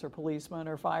astronauts or policemen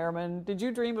or firemen. Did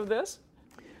you dream of this?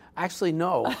 Actually,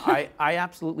 no. I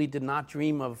absolutely did not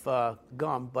dream of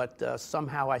gum, but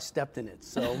somehow I stepped in it.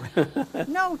 So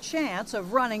no chance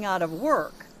of running out of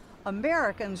work.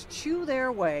 Americans chew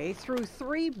their way through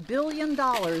 $3 billion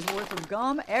worth of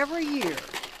gum every year.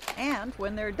 And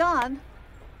when they're done,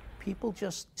 people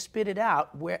just spit it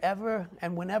out wherever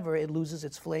and whenever it loses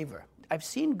its flavor. I've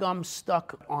seen gum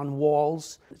stuck on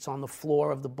walls. It's on the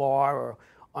floor of the bar or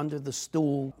under the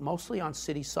stool, mostly on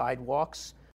city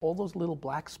sidewalks. All those little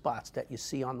black spots that you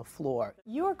see on the floor.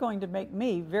 You are going to make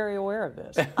me very aware of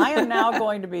this. I am now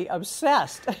going to be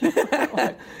obsessed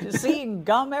seeing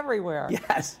gum everywhere.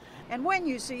 Yes. And when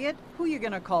you see it, who are you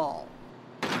going to call?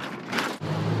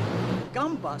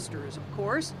 Gumbusters, of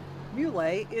course.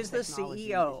 Muley is the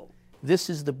CEO.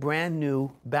 This is the brand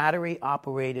new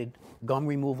battery-operated gum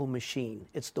removal machine.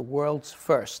 It's the world's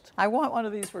first. I want one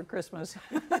of these for Christmas.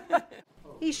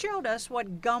 He showed us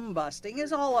what gum busting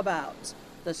is all about.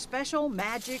 The special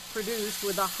magic produced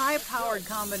with a high-powered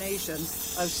combination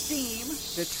of steam,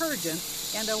 detergent,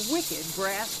 and a wicked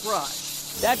brass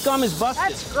brush. That gum is busted.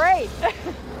 That's great.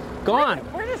 Gone.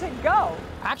 Where does it go?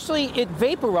 Actually, it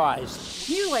vaporized.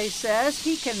 Muley says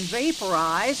he can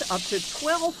vaporize up to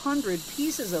 1,200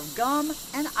 pieces of gum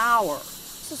an hour.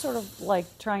 This is sort of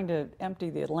like trying to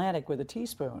empty the Atlantic with a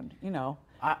teaspoon, you know.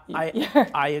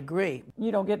 I agree.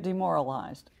 You don't get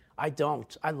demoralized. I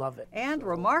don't. I love it. And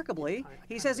remarkably,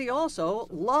 he says he also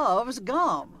loves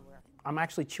gum. I'm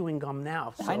actually chewing gum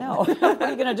now. So. I know. What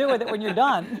are you going to do with it when you're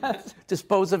done?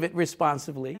 Dispose of it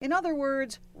responsibly. In other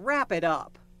words, wrap it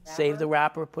up. Save the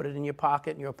wrapper, put it in your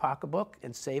pocket, in your pocketbook,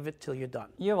 and save it till you're done.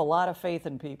 You have a lot of faith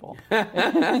in people.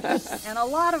 And a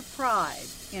lot of pride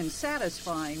in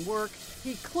satisfying work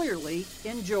he clearly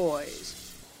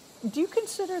enjoys. Do you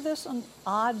consider this an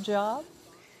odd job?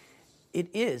 It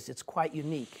is. It's quite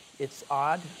unique. It's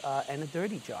odd and a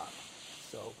dirty job.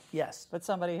 So, yes. But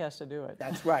somebody has to do it.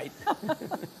 That's right.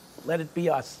 Let it be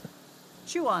us.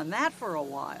 Chew on that for a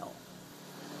while.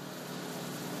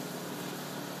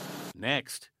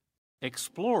 Next,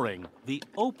 exploring the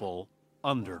opal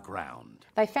underground.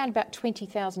 They found about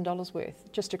 $20,000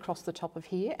 worth just across the top of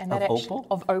here, and Of opal?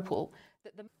 Of opal.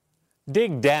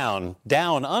 Dig down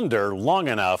under long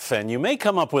enough, and you may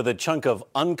come up with a chunk of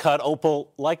uncut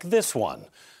opal like this one.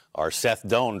 Our Seth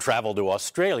Doan traveled to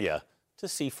Australia to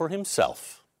see for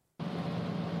himself.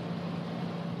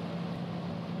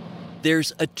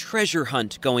 There's a treasure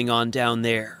hunt going on down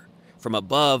there. From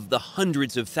above, the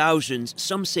hundreds of thousands,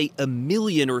 some say 1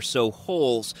 million or so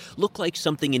holes, look like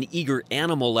something an eager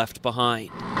animal left behind.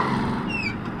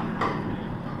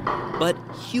 But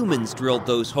humans drilled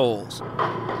those holes,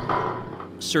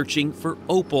 searching for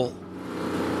opal.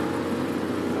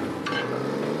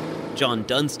 John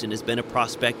Dunstan has been a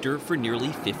prospector for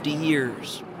nearly 50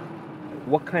 years.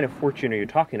 What kind of fortune are you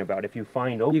talking about if you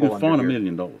find opal? You can find under $1 here?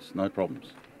 million, no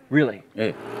problems. Really?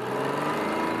 Yeah.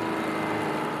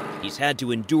 He's had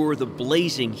to endure the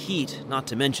blazing heat, not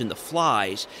to mention the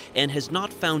flies, and has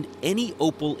not found any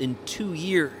opal in 2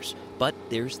 years. But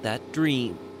there's that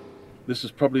dream. This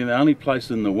is probably the only place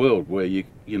in the world where you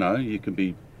can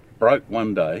be broke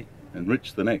one day and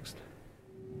rich the next.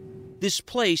 This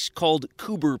place, called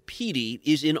Coober Pedy,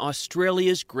 is in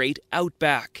Australia's Great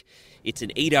Outback. It's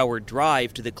an 8-hour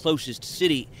drive to the closest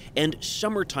city, and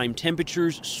summertime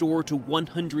temperatures soar to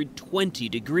 120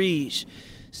 degrees.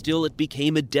 Still, it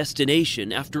became a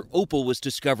destination after opal was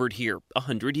discovered here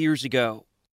 100 years ago.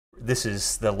 This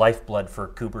is the lifeblood for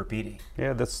Coober Pedy.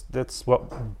 Yeah, that's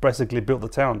what basically built the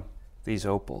town. These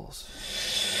opals.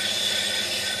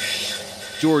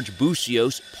 George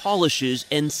Busios polishes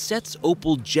and sets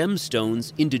opal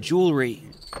gemstones into jewelry.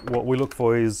 What we look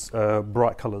for is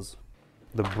bright colours.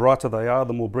 The brighter they are,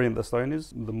 the more brilliant the stone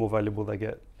is, the more valuable they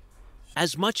get.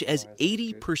 As much as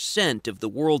 80% of the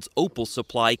world's opal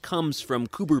supply comes from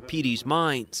Coober Pedy's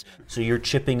mines. So you're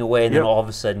chipping away and then all of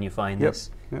a sudden you find Yep. this.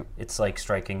 Yep. It's like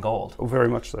striking gold. Oh, very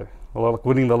much so. Well, like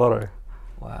winning the lotto.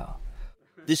 Wow.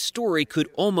 This story could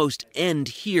almost end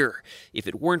here if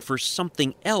it weren't for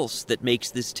something else that makes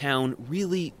this town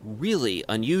really, really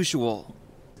unusual.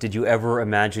 Did you ever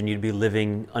imagine you'd be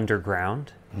living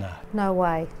underground? No. No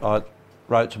way. I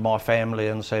wrote to my family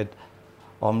and said,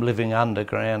 I'm living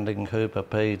underground in Coober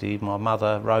Pedy. My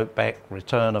mother wrote back,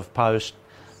 return of post,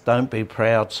 don't be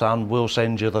proud, son, we'll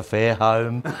send you the fare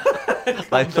home.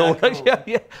 They thought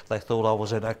I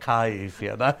was in a cave,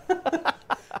 you know.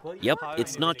 Yep,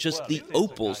 it's not just the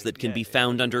opals that can be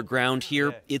found underground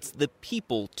here, it's the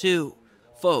people too.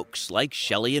 Folks like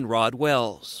Shelley and Rod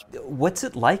Wells. What's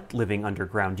it like living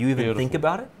underground? Do you even think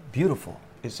about it? Beautiful.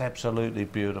 It's absolutely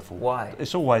beautiful. Why?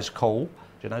 It's always cool,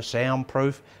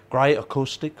 soundproof, great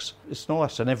acoustics. It's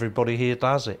nice and everybody here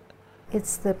does it.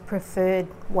 It's the preferred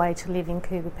way to live in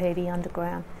Coober Pedy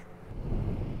underground.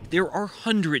 There are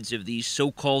hundreds of these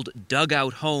so-called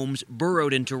dugout homes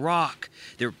burrowed into rock.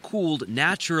 They're cooled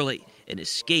naturally, an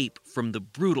escape from the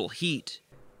brutal heat.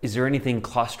 Is there anything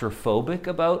claustrophobic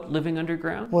about living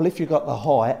underground? Well, if you got the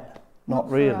height,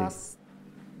 not really.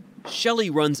 Shelley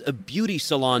runs a beauty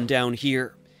salon down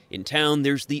here. In town,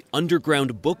 there's the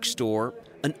underground bookstore,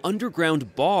 an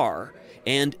underground bar,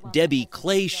 and Debbie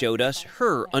Clay showed us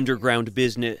her underground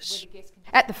business.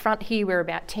 At the front here, we're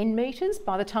about 10 metres.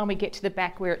 By the time we get to the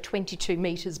back, we're at 22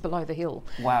 metres below the hill.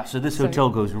 Wow, so this hotel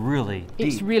goes really deep.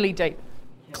 It's really deep.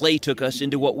 Clay took us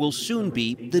into what will soon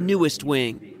be the newest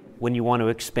wing. When you want to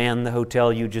expand the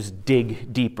hotel, you just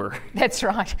dig deeper. That's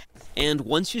right. And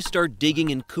once you start digging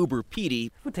in Coober Pedy,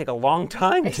 it would take a long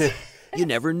time to... You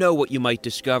never know what you might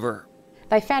discover.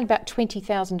 They found about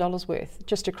 $20,000 worth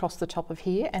just across the top of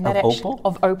here. And Of opal?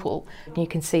 Of opal. And you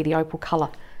can see the opal colour.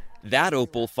 That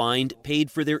opal find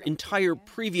paid for their entire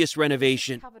previous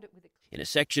renovation in a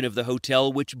section of the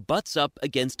hotel which butts up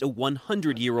against a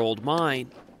 100-year-old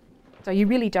mine. So you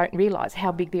really don't realise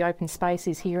how big the open space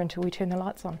is here until we turn the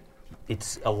lights on.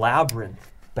 It's a labyrinth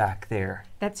back there.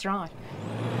 That's right.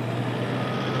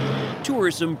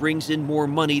 Tourism brings in more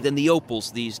money than the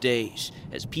opals these days,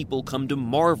 as people come to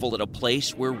marvel at a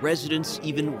place where residents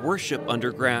even worship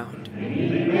underground.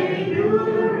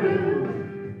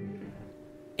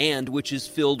 And which is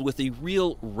filled with a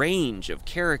real range of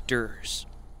characters.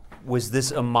 Was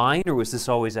this a mine or was this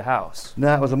always a house?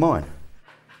 No, it was a mine.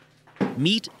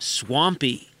 Meet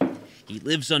Swampy. He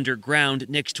lives underground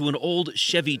next to an old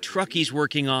Chevy truck he's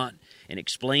working on, and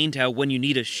explained how when you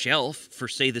need a shelf for,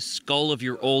 say, the skull of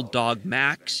your old dog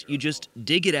Max, you just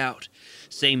dig it out.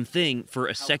 Same thing for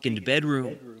a second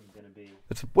bedroom.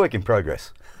 It's a work in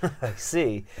progress. I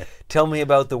see. Tell me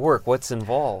about the work. What's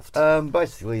involved?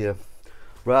 Basically, a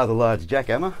rather large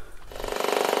jackhammer.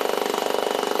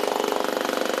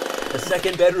 The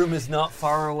second bedroom is not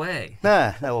far away.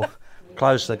 No.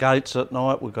 Close the gates at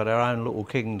night, we've got our own little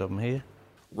kingdom here.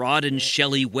 Rod and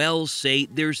Shelley Wells say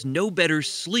there's no better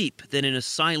sleep than in a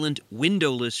silent,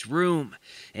 windowless room.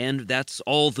 And that's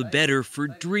all the better for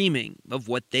dreaming of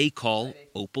what they call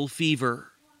opal fever.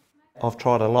 I've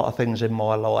tried a lot of things in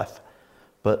my life,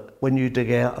 but when you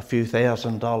dig out a few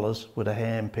 $1,000s with a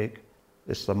hand pick,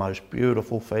 it's the most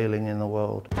beautiful feeling in the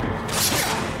world.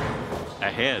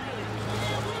 Ahead,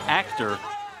 actor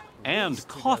and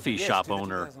coffee shop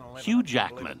owner Hugh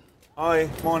Jackman. Hi,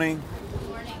 morning.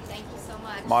 Morning, thank you so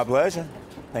much. My pleasure.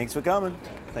 Thanks for coming.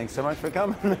 Thanks so much for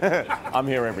coming. I'm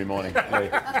here every morning.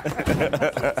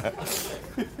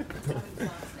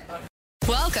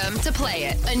 Welcome to Play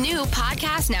It, a new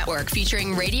podcast network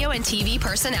featuring radio and TV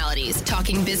personalities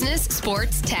talking business,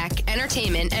 sports, tech,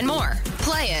 entertainment, and more.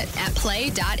 Play it at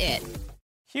play.it.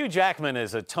 Hugh Jackman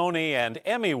is a Tony and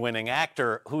Emmy-winning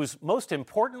actor whose most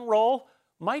important role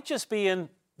might just be in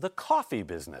the coffee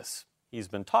business. He's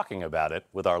been talking about it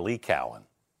with our Lee Cowan.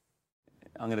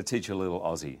 I'm going to teach you a little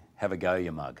Aussie. Have a go,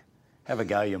 you mug. Have a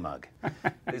go, you mug.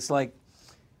 It's like,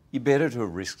 you're better to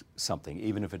risk something,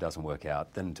 even if it doesn't work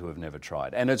out, than to have never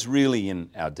tried. And it's really in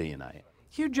our DNA.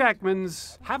 Hugh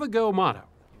Jackman's have a go motto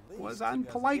was on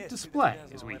polite display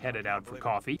as we headed out for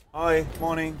coffee. Hi,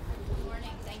 morning. Morning,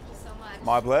 thank you so much.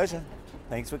 My pleasure.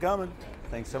 Thanks for coming.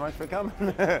 Thanks so much for coming.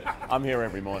 I'm here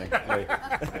every morning.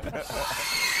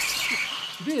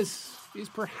 This is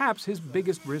perhaps his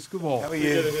biggest risk of all. How are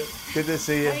you? Good to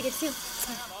see you.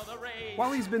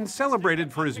 While he's been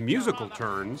celebrated for his musical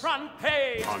turns on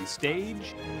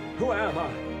stage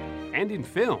and in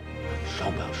film,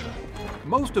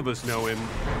 most of us know him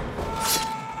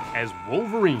as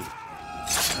Wolverine,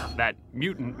 that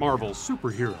mutant Marvel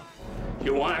superhero.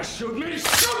 You want to shoot me?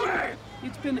 Shoot me!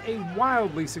 It's been a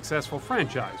wildly successful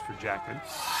franchise for Jackman.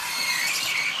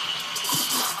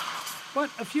 But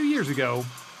a few years ago,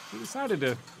 he decided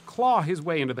to claw his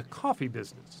way into the coffee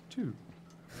business, too.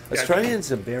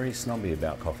 Australians are very snobby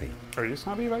about coffee. Are you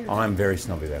snobby about your I'm very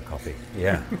snobby about coffee,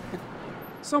 yeah.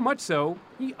 So much so,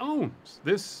 he owns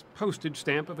this postage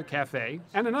stamp of a cafe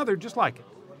and another just like it,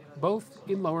 both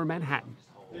in Lower Manhattan.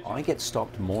 I get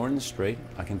stopped more in the street,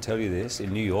 I can tell you this,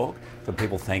 in New York, for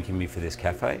people thanking me for this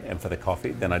cafe and for the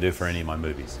coffee than I do for any of my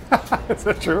movies. Is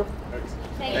that true?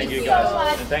 Thank you so guys.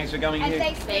 much. And thanks for coming And here.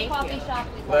 thanks for the coffee shop.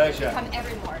 We Pleasure. come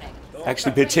every morning.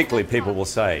 Actually, particularly people will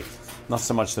say, not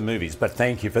so much the movies, but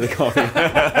thank you for the coffee.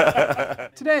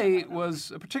 Today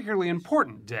was a particularly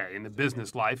important day in the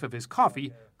business life of his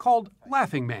coffee called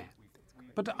Laughing Man.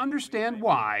 But to understand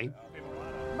why,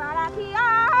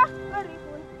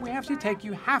 we have to take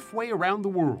you halfway around the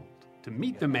world to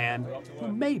meet the man who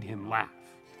made him laugh.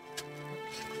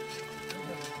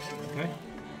 Okay?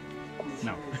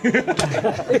 No.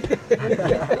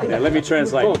 Now, let me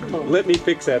translate. Let me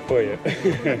fix that for you.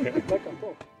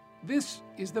 This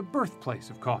is the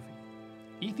birthplace of coffee,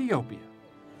 Ethiopia.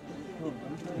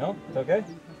 No? It's okay?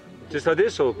 Just like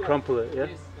this or crumple it, yeah?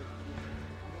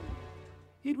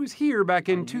 It was here back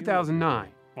in 2009,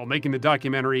 while making the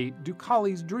documentary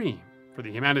Dukali's Dream for the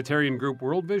humanitarian group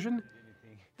World Vision,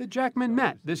 that Jackman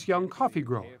met this young coffee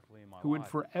grower who would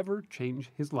forever change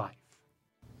his life.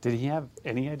 Did he have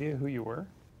any idea who you were?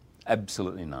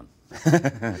 Absolutely none.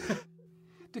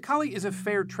 Dukali is a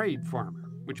fair trade farmer,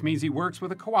 which means he works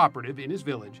with a cooperative in his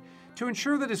village to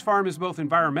ensure that his farm is both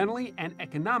environmentally and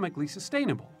economically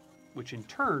sustainable, which in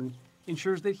turn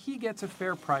ensures that he gets a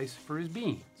fair price for his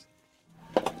beans.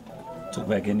 Talk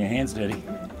about getting your hands dirty.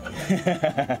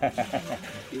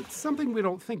 It's something we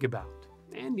don't think about,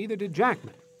 and neither did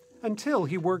Jackman, until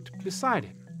he worked beside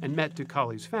him and met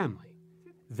Dukali's family.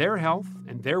 Their health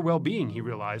and their well-being, he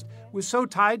realized, was so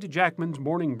tied to Jackman's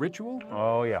morning ritual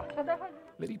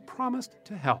that he promised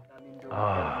to help.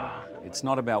 It's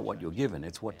not about what you're given,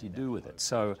 it's what you do with it.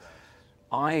 So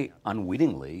I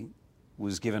unwittingly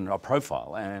was given a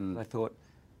profile, and I thought,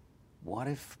 what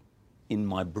if in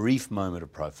my brief moment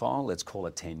of profile, let's call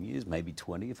it 10 years, maybe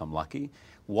 20 if I'm lucky,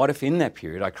 what if in that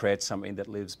period I create something that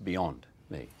lives beyond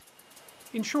me?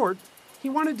 In short, he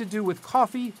wanted to do with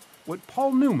coffee what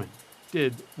Paul Newman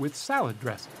did with salad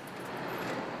dressing.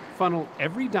 Funnel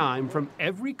every dime from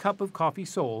every cup of coffee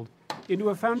sold into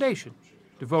a foundation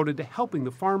devoted to helping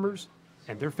the farmers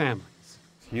and their families.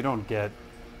 You don't get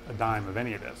a dime of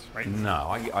any of this, right? No,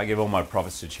 I give all my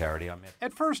profits to charity.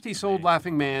 At first, he sold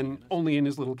Laughing Man only in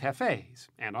his little cafes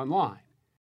and online.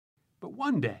 But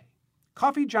one day,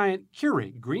 coffee giant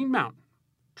Keurig Green Mountain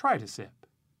tried a sip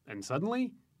And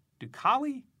suddenly,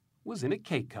 Ducali was in a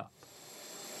K-cup.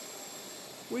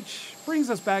 Which brings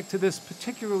us back to this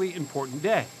particularly important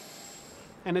day,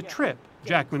 and a trip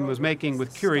Jackman was making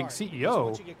with Keurig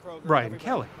CEO Brian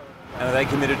Kelly. And are they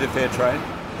committed to fair trade?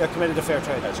 They're committed to fair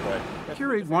trade. That's great.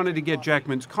 Keurig wanted to get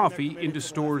Jackman's coffee into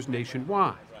stores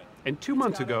nationwide. And 2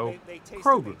 months ago,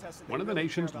 Kroger, one of the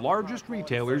nation's largest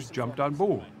retailers, jumped on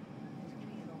board.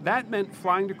 That meant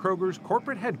flying to Kroger's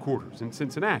corporate headquarters in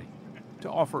Cincinnati to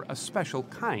offer a special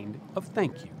kind of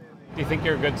thank you. Do you think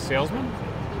you're a good salesman?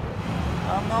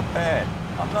 I'm not bad.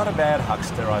 I'm not a bad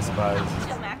huckster, I suppose.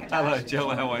 Hello, Jill.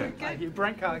 How are you? You're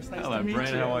Brent Cox. Nice Hello, to meet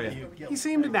Brent. you. How are you? He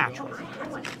seemed natural.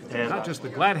 And not just the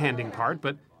glad-handing part,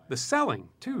 but the selling,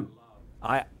 too.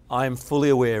 I'm fully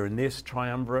aware in this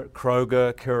triumvirate,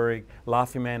 Kroger, Keurig,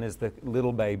 Laughing Man is the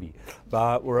little baby.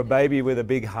 But we're a baby with a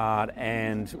big heart,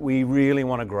 and we really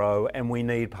want to grow, and we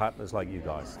need partners like you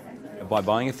guys. By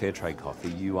buying a fair trade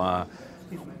coffee, you are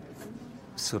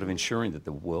sort of ensuring that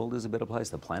the world is a better place,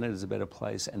 the planet is a better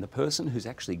place, and the person who's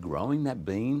actually growing that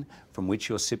bean from which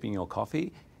you're sipping your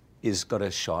coffee is got a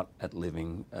shot at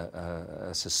living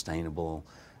a sustainable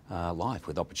life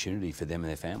with opportunity for them and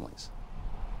their families.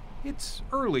 It's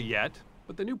early yet,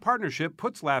 but the new partnership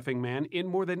puts Laughing Man in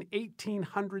more than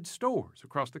 1,800 stores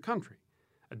across the country.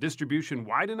 A distribution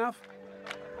wide enough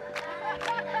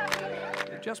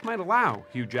that just might allow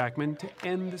Hugh Jackman to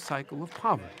end the cycle of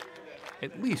poverty,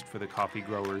 at least for the coffee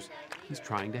growers he's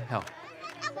trying to help.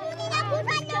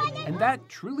 And that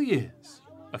truly is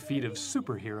a feat of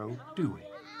superhero doing.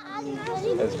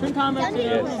 Yes.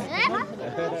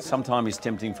 Sometimes it's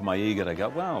tempting for my ego to go,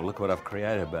 wow, look what I've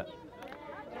created, but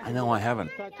I know I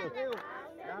haven't.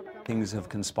 Things have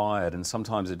conspired, and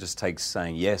sometimes it just takes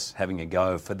saying yes, having a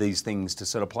go for these things to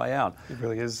sort of play out. It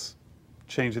really is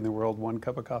changing the world one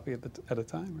cup of coffee at a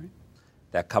time, right?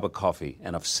 That cup of coffee,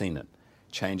 and I've seen it,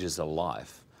 changes the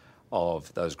life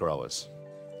of those growers.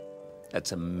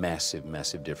 That's a massive,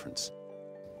 massive difference.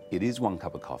 It is one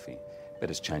cup of coffee, but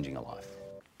it's changing a life.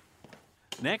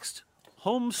 Next,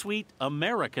 Home Sweet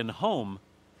American Home.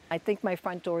 I think my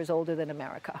front door is older than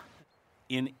America.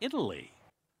 In Italy.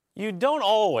 You don't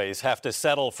always have to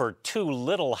settle for too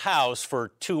little house for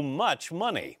too much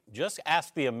money. Just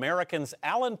ask the Americans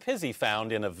Alan Pizzi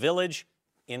found in a village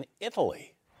in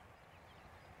Italy.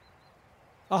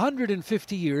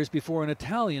 150 years before an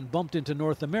Italian bumped into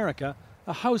North America,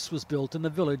 a house was built in the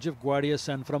village of Guardia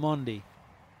San Framondi.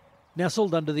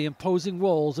 Nestled under the imposing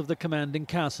walls of the commanding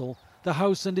castle, the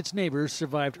house and its neighbors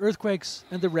survived earthquakes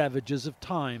and the ravages of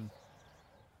time.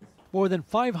 More than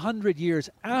 500 years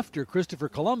after Christopher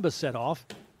Columbus set off,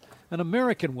 an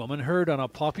American woman heard on a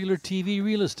popular TV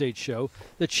real estate show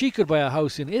that she could buy a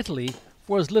house in Italy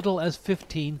for as little as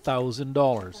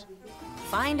 $15,000.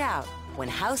 Find out when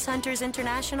House Hunters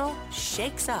International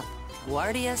shakes up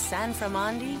Guardia San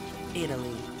Framondi,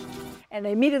 Italy. And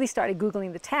I immediately started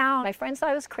Googling the town. My friends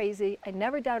thought I was crazy. I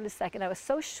never doubted a second. I was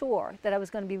so sure that I was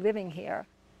going to be living here.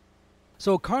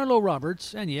 So Carlo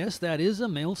Roberts, and yes, that is a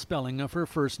male spelling of her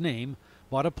first name,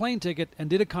 bought a plane ticket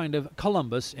and did a kind of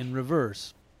Columbus in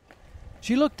reverse.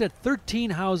 She looked at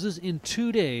 13 houses in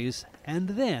 2 days, and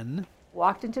then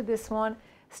Walked into this one,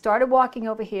 started walking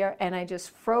over here, and I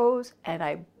just froze, and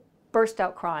I burst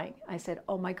out crying. I said,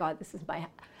 oh my God, this is my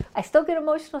house. I still get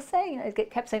emotional saying it. I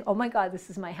kept saying, oh my God, this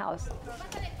is my house.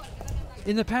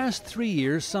 in the past 3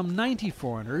 years, some 90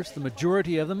 foreigners, the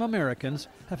majority of them Americans,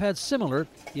 have had similar,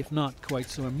 if not quite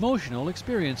so emotional,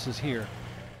 experiences here.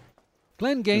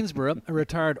 Glenn Gainsborough, a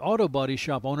retired auto body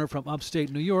shop owner from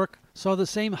upstate New York, saw the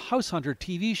same House Hunter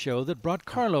TV show that brought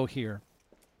Carlo here.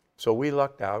 So we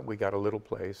lucked out. We got a little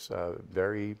place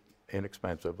very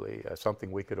inexpensively,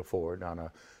 something we could afford on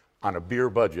a beer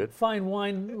budget. Fine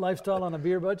wine lifestyle on a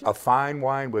beer budget? A fine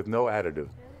wine with no additive.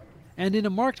 And in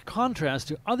a marked contrast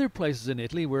to other places in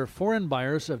Italy where foreign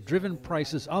buyers have driven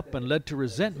prices up and led to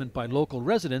resentment by local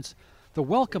residents, the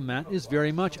welcome mat is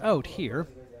very much out here.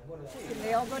 Can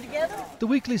they all go together? The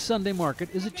weekly Sunday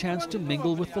market is a chance to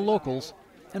mingle with the locals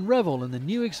and revel in the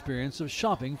new experience of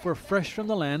shopping for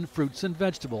fresh-from-the-land fruits and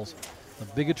vegetables, a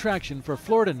big attraction for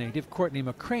Florida native Courtney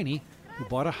McCraney, who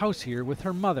bought a house here with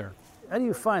her mother. How do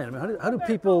you find them? How do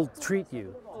people treat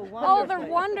you? Oh, they're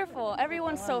wonderful.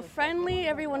 Everyone's so friendly.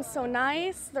 Everyone's so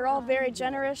nice. They're all very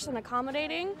generous and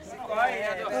accommodating.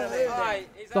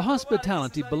 The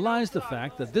hospitality belies the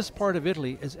fact that this part of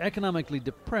Italy is economically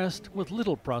depressed with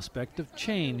little prospect of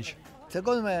change.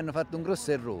 Secondo me hanno fatto un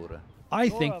grosso errore. I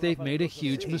think they've made a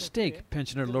huge mistake,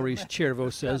 pensioner Loris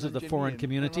Cervo says of the foreign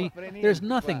community. There's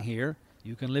nothing here.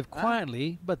 You can live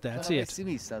quietly, but that's it.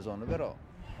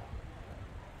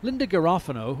 Linda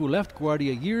Garofano, who left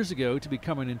Guardia years ago to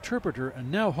become an interpreter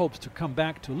and now hopes to come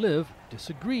back to live,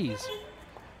 disagrees.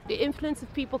 The influence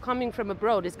of people coming from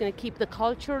abroad is going to keep the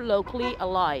culture locally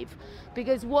alive,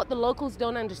 because what the locals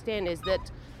don't understand is that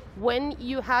when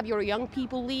you have your young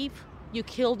people leave, you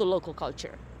kill the local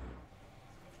culture.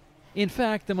 In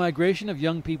fact, the migration of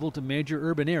young people to major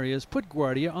urban areas put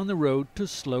Guardia on the road to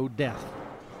slow death.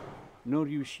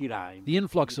 The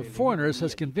influx of foreigners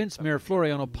has convinced Mayor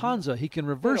Floriano Panza he can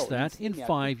reverse that in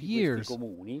 5 years.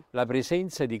 The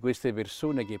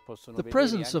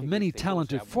presence of many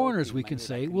talented foreigners, we can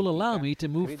say, will allow me to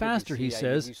move faster, he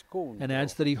says, and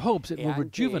adds that he hopes it will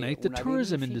rejuvenate the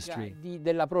tourism industry.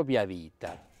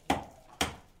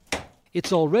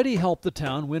 It's already helped the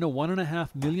town win a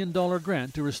 $1.5 million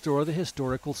grant to restore the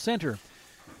historical center,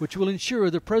 which will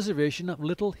ensure the preservation of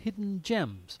little hidden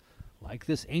gems, like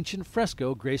this ancient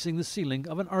fresco gracing the ceiling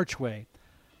of an archway.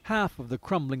 Half of the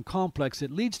crumbling complex it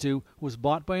leads to was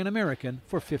bought by an American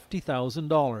for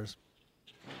 $50,000.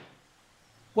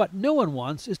 What no one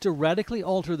wants is to radically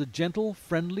alter the gentle,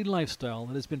 friendly lifestyle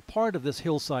that has been part of this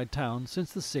hillside town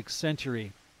since the 6th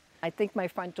century. I think my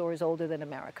front door is older than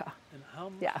America. And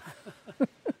how Yeah.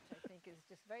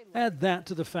 Add that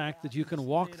to the fact that you can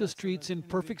walk the streets in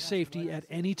perfect safety at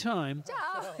any time,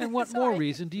 and what more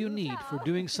reason do you need for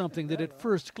doing something that at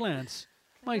first glance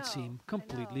might seem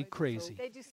completely crazy?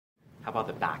 How about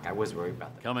the back? I was worried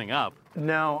about that. Coming up,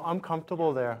 No, I'm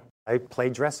comfortable there. I play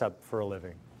dress up for a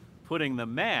living. putting the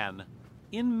man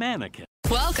in mannequin.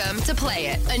 Welcome to Play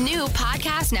It, a new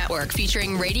podcast network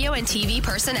featuring radio and TV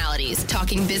personalities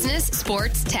talking business,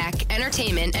 sports, tech,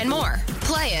 entertainment, and more.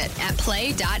 Play it at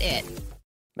play.it.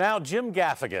 Now, Jim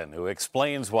Gaffigan, who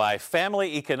explains why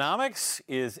family economics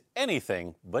is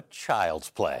anything but child's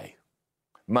play.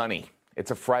 Money.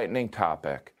 It's a frightening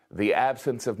topic. The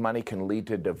absence of money can lead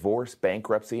to divorce,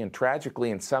 bankruptcy, and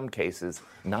tragically, in some cases,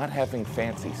 not having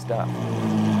fancy stuff.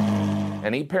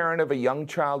 Any parent of a young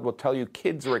child will tell you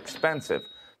kids are expensive.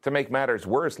 To make matters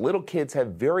worse, little kids have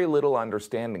very little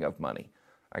understanding of money.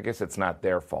 I guess it's not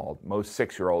their fault. Most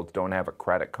 6-year-olds don't have a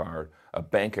credit card, a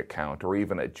bank account, or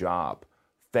even a job.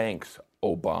 Thanks,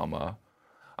 Obama.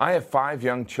 I have 5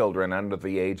 young children under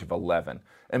the age of 11,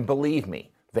 and believe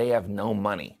me, they have no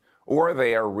money, or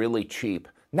they are really cheap.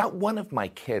 Not one of my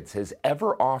kids has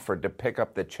ever offered to pick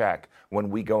up the check when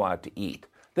we go out to eat.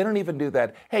 They don't even do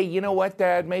that. Hey, you know what,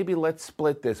 Dad? Maybe let's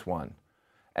split this one.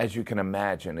 As you can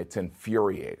imagine, it's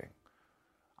infuriating.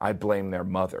 I blame their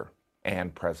mother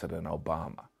and President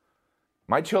Obama.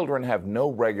 My children have no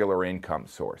regular income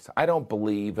source. I don't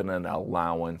believe in an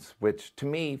allowance, which to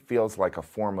me feels like a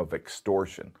form of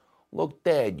extortion. Look,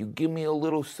 Dad, you give me a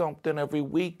little something every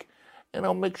week, and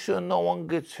I'll make sure no one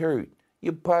gets hurt.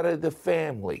 You're part of the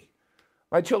family.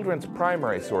 My children's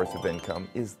primary source of income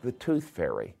is the tooth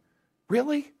fairy.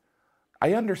 Really?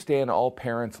 I understand all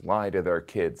parents lie to their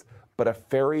kids, but a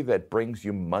fairy that brings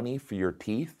you money for your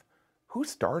teeth? Who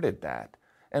started that?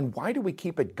 And why do we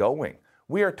keep it going?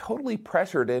 We are totally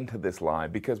pressured into this lie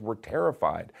because we're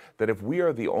terrified that if we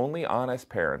are the only honest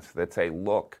parents that say,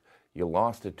 look, you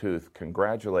lost a tooth,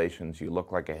 congratulations, you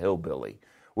look like a hillbilly,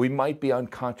 we might be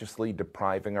unconsciously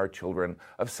depriving our children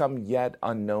of some yet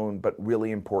unknown but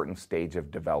really important stage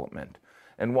of development,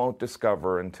 and won't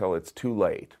discover until it's too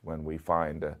late when we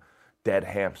find a dead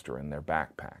hamster in their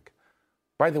backpack.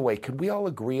 By the way, could we all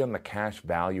agree on the cash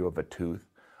value of a tooth?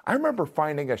 I remember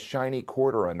finding a shiny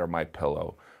quarter under my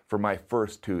pillow for my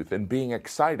first tooth and being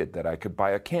excited that I could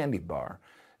buy a candy bar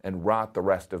and rot the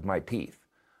rest of my teeth.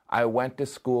 I went to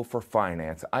school for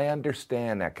finance. I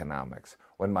understand economics.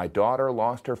 When my daughter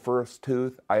lost her first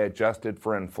tooth, I adjusted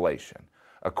for inflation.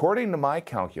 According to my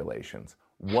calculations,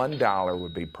 $1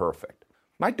 would be perfect.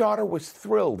 My daughter was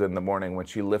thrilled in the morning when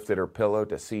she lifted her pillow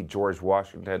to see George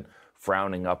Washington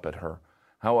frowning up at her.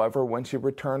 However, when she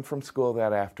returned from school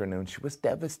that afternoon, she was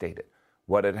devastated.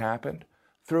 What had happened?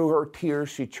 Through her tears,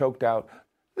 she choked out,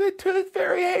 "The tooth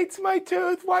fairy hates my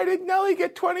tooth. Why did Nellie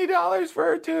get $20 for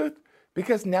her tooth?"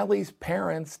 Because Nellie's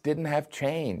parents didn't have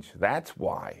change. That's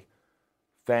why.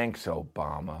 Thanks,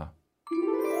 Obama.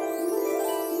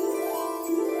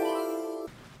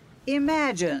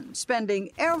 Imagine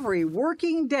spending every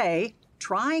working day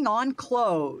trying on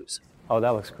clothes. Oh,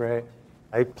 that looks great.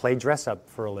 I play dress up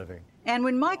for a living. And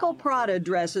when Michael Prada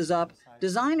dresses up,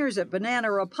 designers at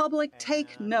Banana Republic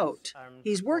take note.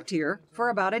 He's worked here for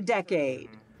about a decade.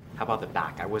 How about the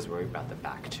back? I was worried about the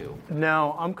back too.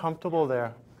 No, I'm comfortable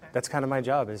there. That's kind of my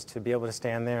job, is to be able to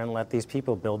stand there and let these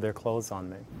people build their clothes on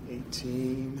me.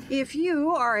 18. If you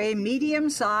are a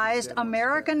medium-sized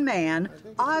American man,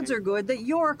 odds are good that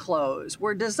your clothes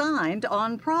were designed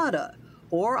on Prada.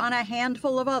 or on a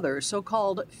handful of other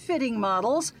so-called fitting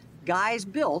models, guys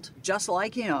built just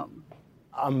like him.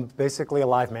 I'm basically a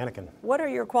live mannequin. What are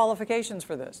your qualifications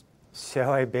for this?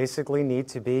 So I basically need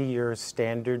to be your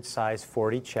standard size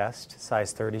 40 chest,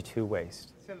 size 32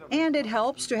 waist. And it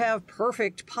helps to have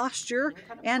perfect posture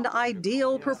and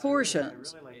ideal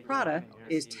proportions. Prada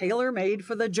is tailor-made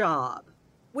for the job.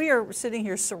 We are sitting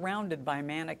here surrounded by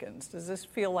mannequins. Does this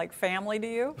feel like family to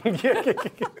you?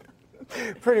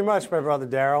 Pretty much, my brother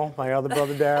Daryl, my other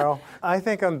brother Daryl. I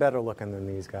think I'm better looking than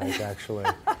these guys, actually.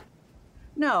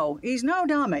 No, he's no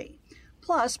dummy.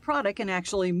 Plus, Prada can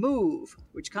actually move,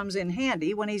 which comes in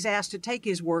handy when he's asked to take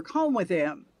his work home with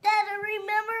him. Dada,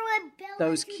 remember when Bella...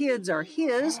 Those kids are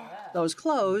his, those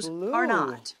clothes are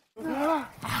not.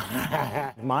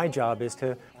 My job is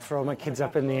to throw my kids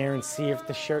up in the air and see if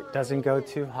the shirt doesn't go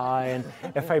too high, and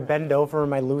if I bend over,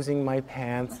 am I losing my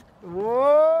pants?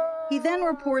 Whoa! He then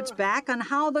reports back on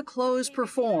how the clothes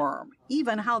perform,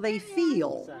 even how they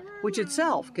feel, which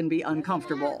itself can be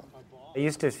uncomfortable. I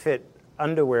used to fit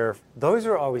underwear. Those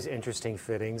are always interesting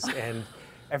fittings, and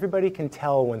everybody can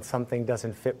tell when something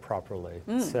doesn't fit properly.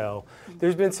 So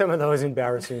there's been some of those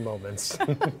embarrassing moments.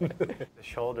 The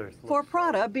shoulders. For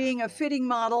Prada, being a fitting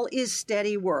model is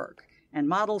steady work, and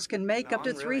models can make up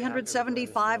to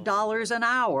 $375 an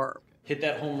hour. Hit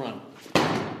that home run.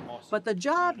 But the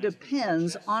job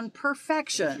depends on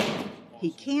perfection.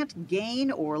 He can't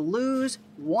gain or lose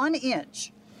 1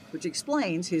 inch, which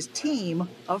explains his team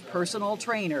of personal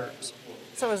trainers.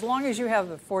 So as long as you have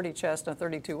the 40 chest and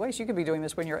 32 waist, you could be doing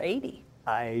this when you're 80.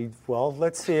 Well,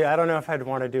 let's see. I don't know if I'd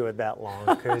want to do it that long,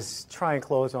 because trying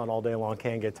clothes on all day long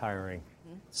can get tiring.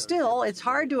 Still, it's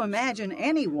hard to imagine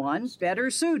anyone better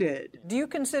suited. Do you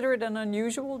consider it an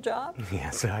unusual job?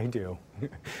 Yes, I do.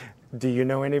 Do you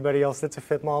know anybody else that's a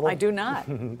fit model? I do not.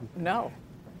 No.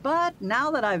 But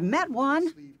now that I've met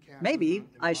one, maybe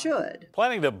I should.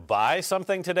 Planning to buy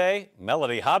something today?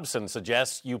 Melody Hobson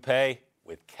suggests you pay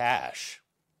with cash.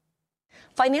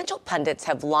 Financial pundits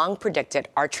have long predicted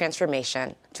our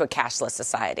transformation to a cashless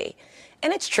society.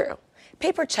 And it's true.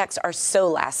 Paper checks are so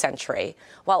last century,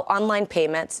 while online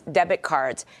payments, debit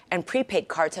cards, and prepaid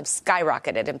cards have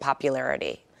skyrocketed in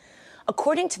popularity.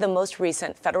 According to the most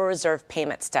recent Federal Reserve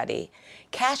payment study,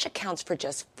 cash accounts for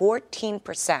just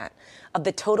 14% of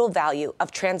the total value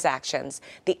of transactions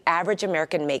the average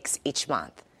American makes each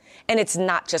month. And it's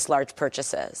not just large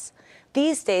purchases.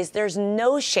 These days, there's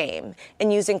no shame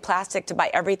in using plastic to buy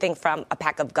everything from a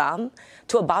pack of gum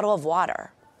to a bottle of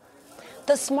water.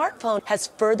 The smartphone has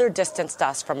further distanced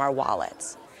us from our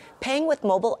wallets. Paying with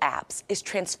mobile apps is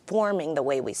transforming the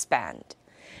way we spend.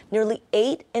 Nearly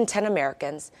 8 in 10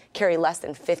 Americans carry less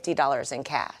than $50 in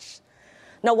cash.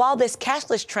 Now, while this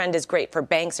cashless trend is great for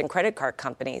banks and credit card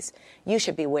companies, you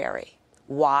should be wary.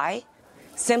 Why?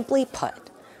 Simply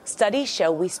put, studies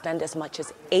show we spend as much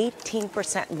as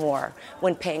 18% more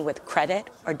when paying with credit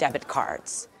or debit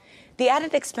cards. The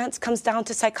added expense comes down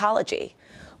to psychology.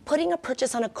 Putting a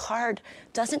purchase on a card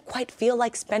doesn't quite feel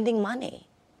like spending money.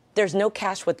 There's no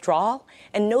cash withdrawal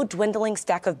and no dwindling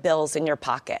stack of bills in your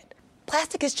pocket.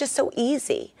 Plastic is just so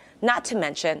easy. Not to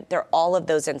mention, there are all of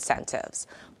those incentives: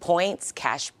 points,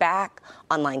 cash back,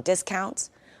 online discounts.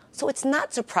 So it's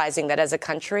not surprising that as a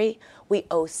country, we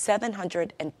owe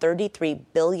 $733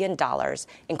 billion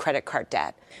in credit card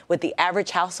debt, with the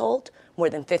average household more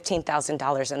than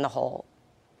 $15,000 in the hole.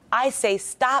 I say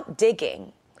stop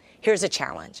digging. Here's a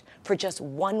challenge. For just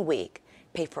 1 week,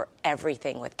 pay for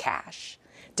everything with cash.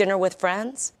 Dinner with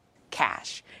friends?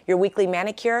 Cash. Your weekly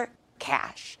manicure?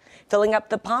 Cash. Filling up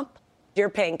the pump? You're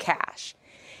paying cash.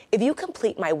 If you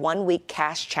complete my 1 week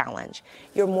cash challenge,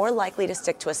 you're more likely to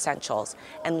stick to essentials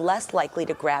and less likely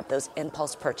to grab those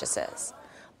impulse purchases.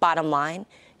 Bottom line,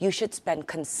 you should spend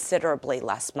considerably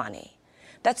less money.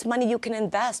 That's money you can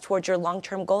invest towards your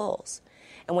long-term goals.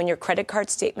 And when your credit card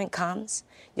statement comes,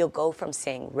 you'll go from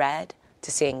seeing red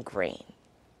to seeing green.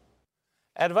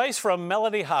 Advice from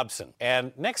Melody Hobson.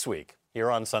 And next week,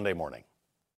 here on Sunday Morning.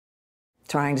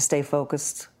 Trying to stay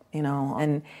focused,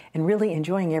 and really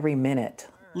enjoying every minute.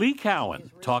 Lee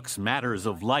Cowan talks matters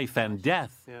of life and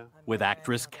death with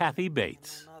actress Kathy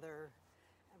Bates.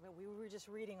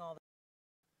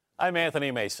 I'm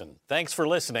Anthony Mason. Thanks for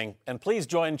listening, and please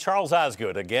join Charles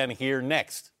Osgood again here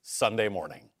next Sunday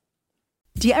morning.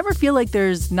 Do you ever feel like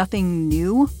there's nothing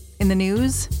new in the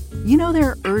news? There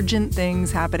are urgent things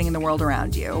happening in the world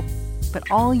around you, but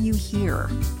all you hear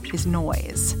is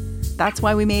noise. That's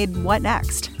why we made What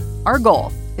Next? Our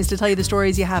goal is to tell you the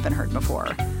stories you haven't heard before,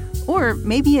 or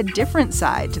maybe a different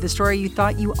side to the story you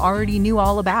thought you already knew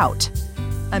all about.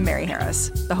 I'm Mary Harris,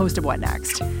 the host of What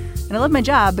Next? And I love my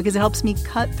job because it helps me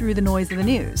cut through the noise of the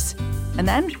news. And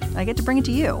then I get to bring it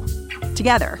to you.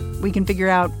 Together, we can figure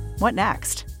out what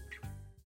next.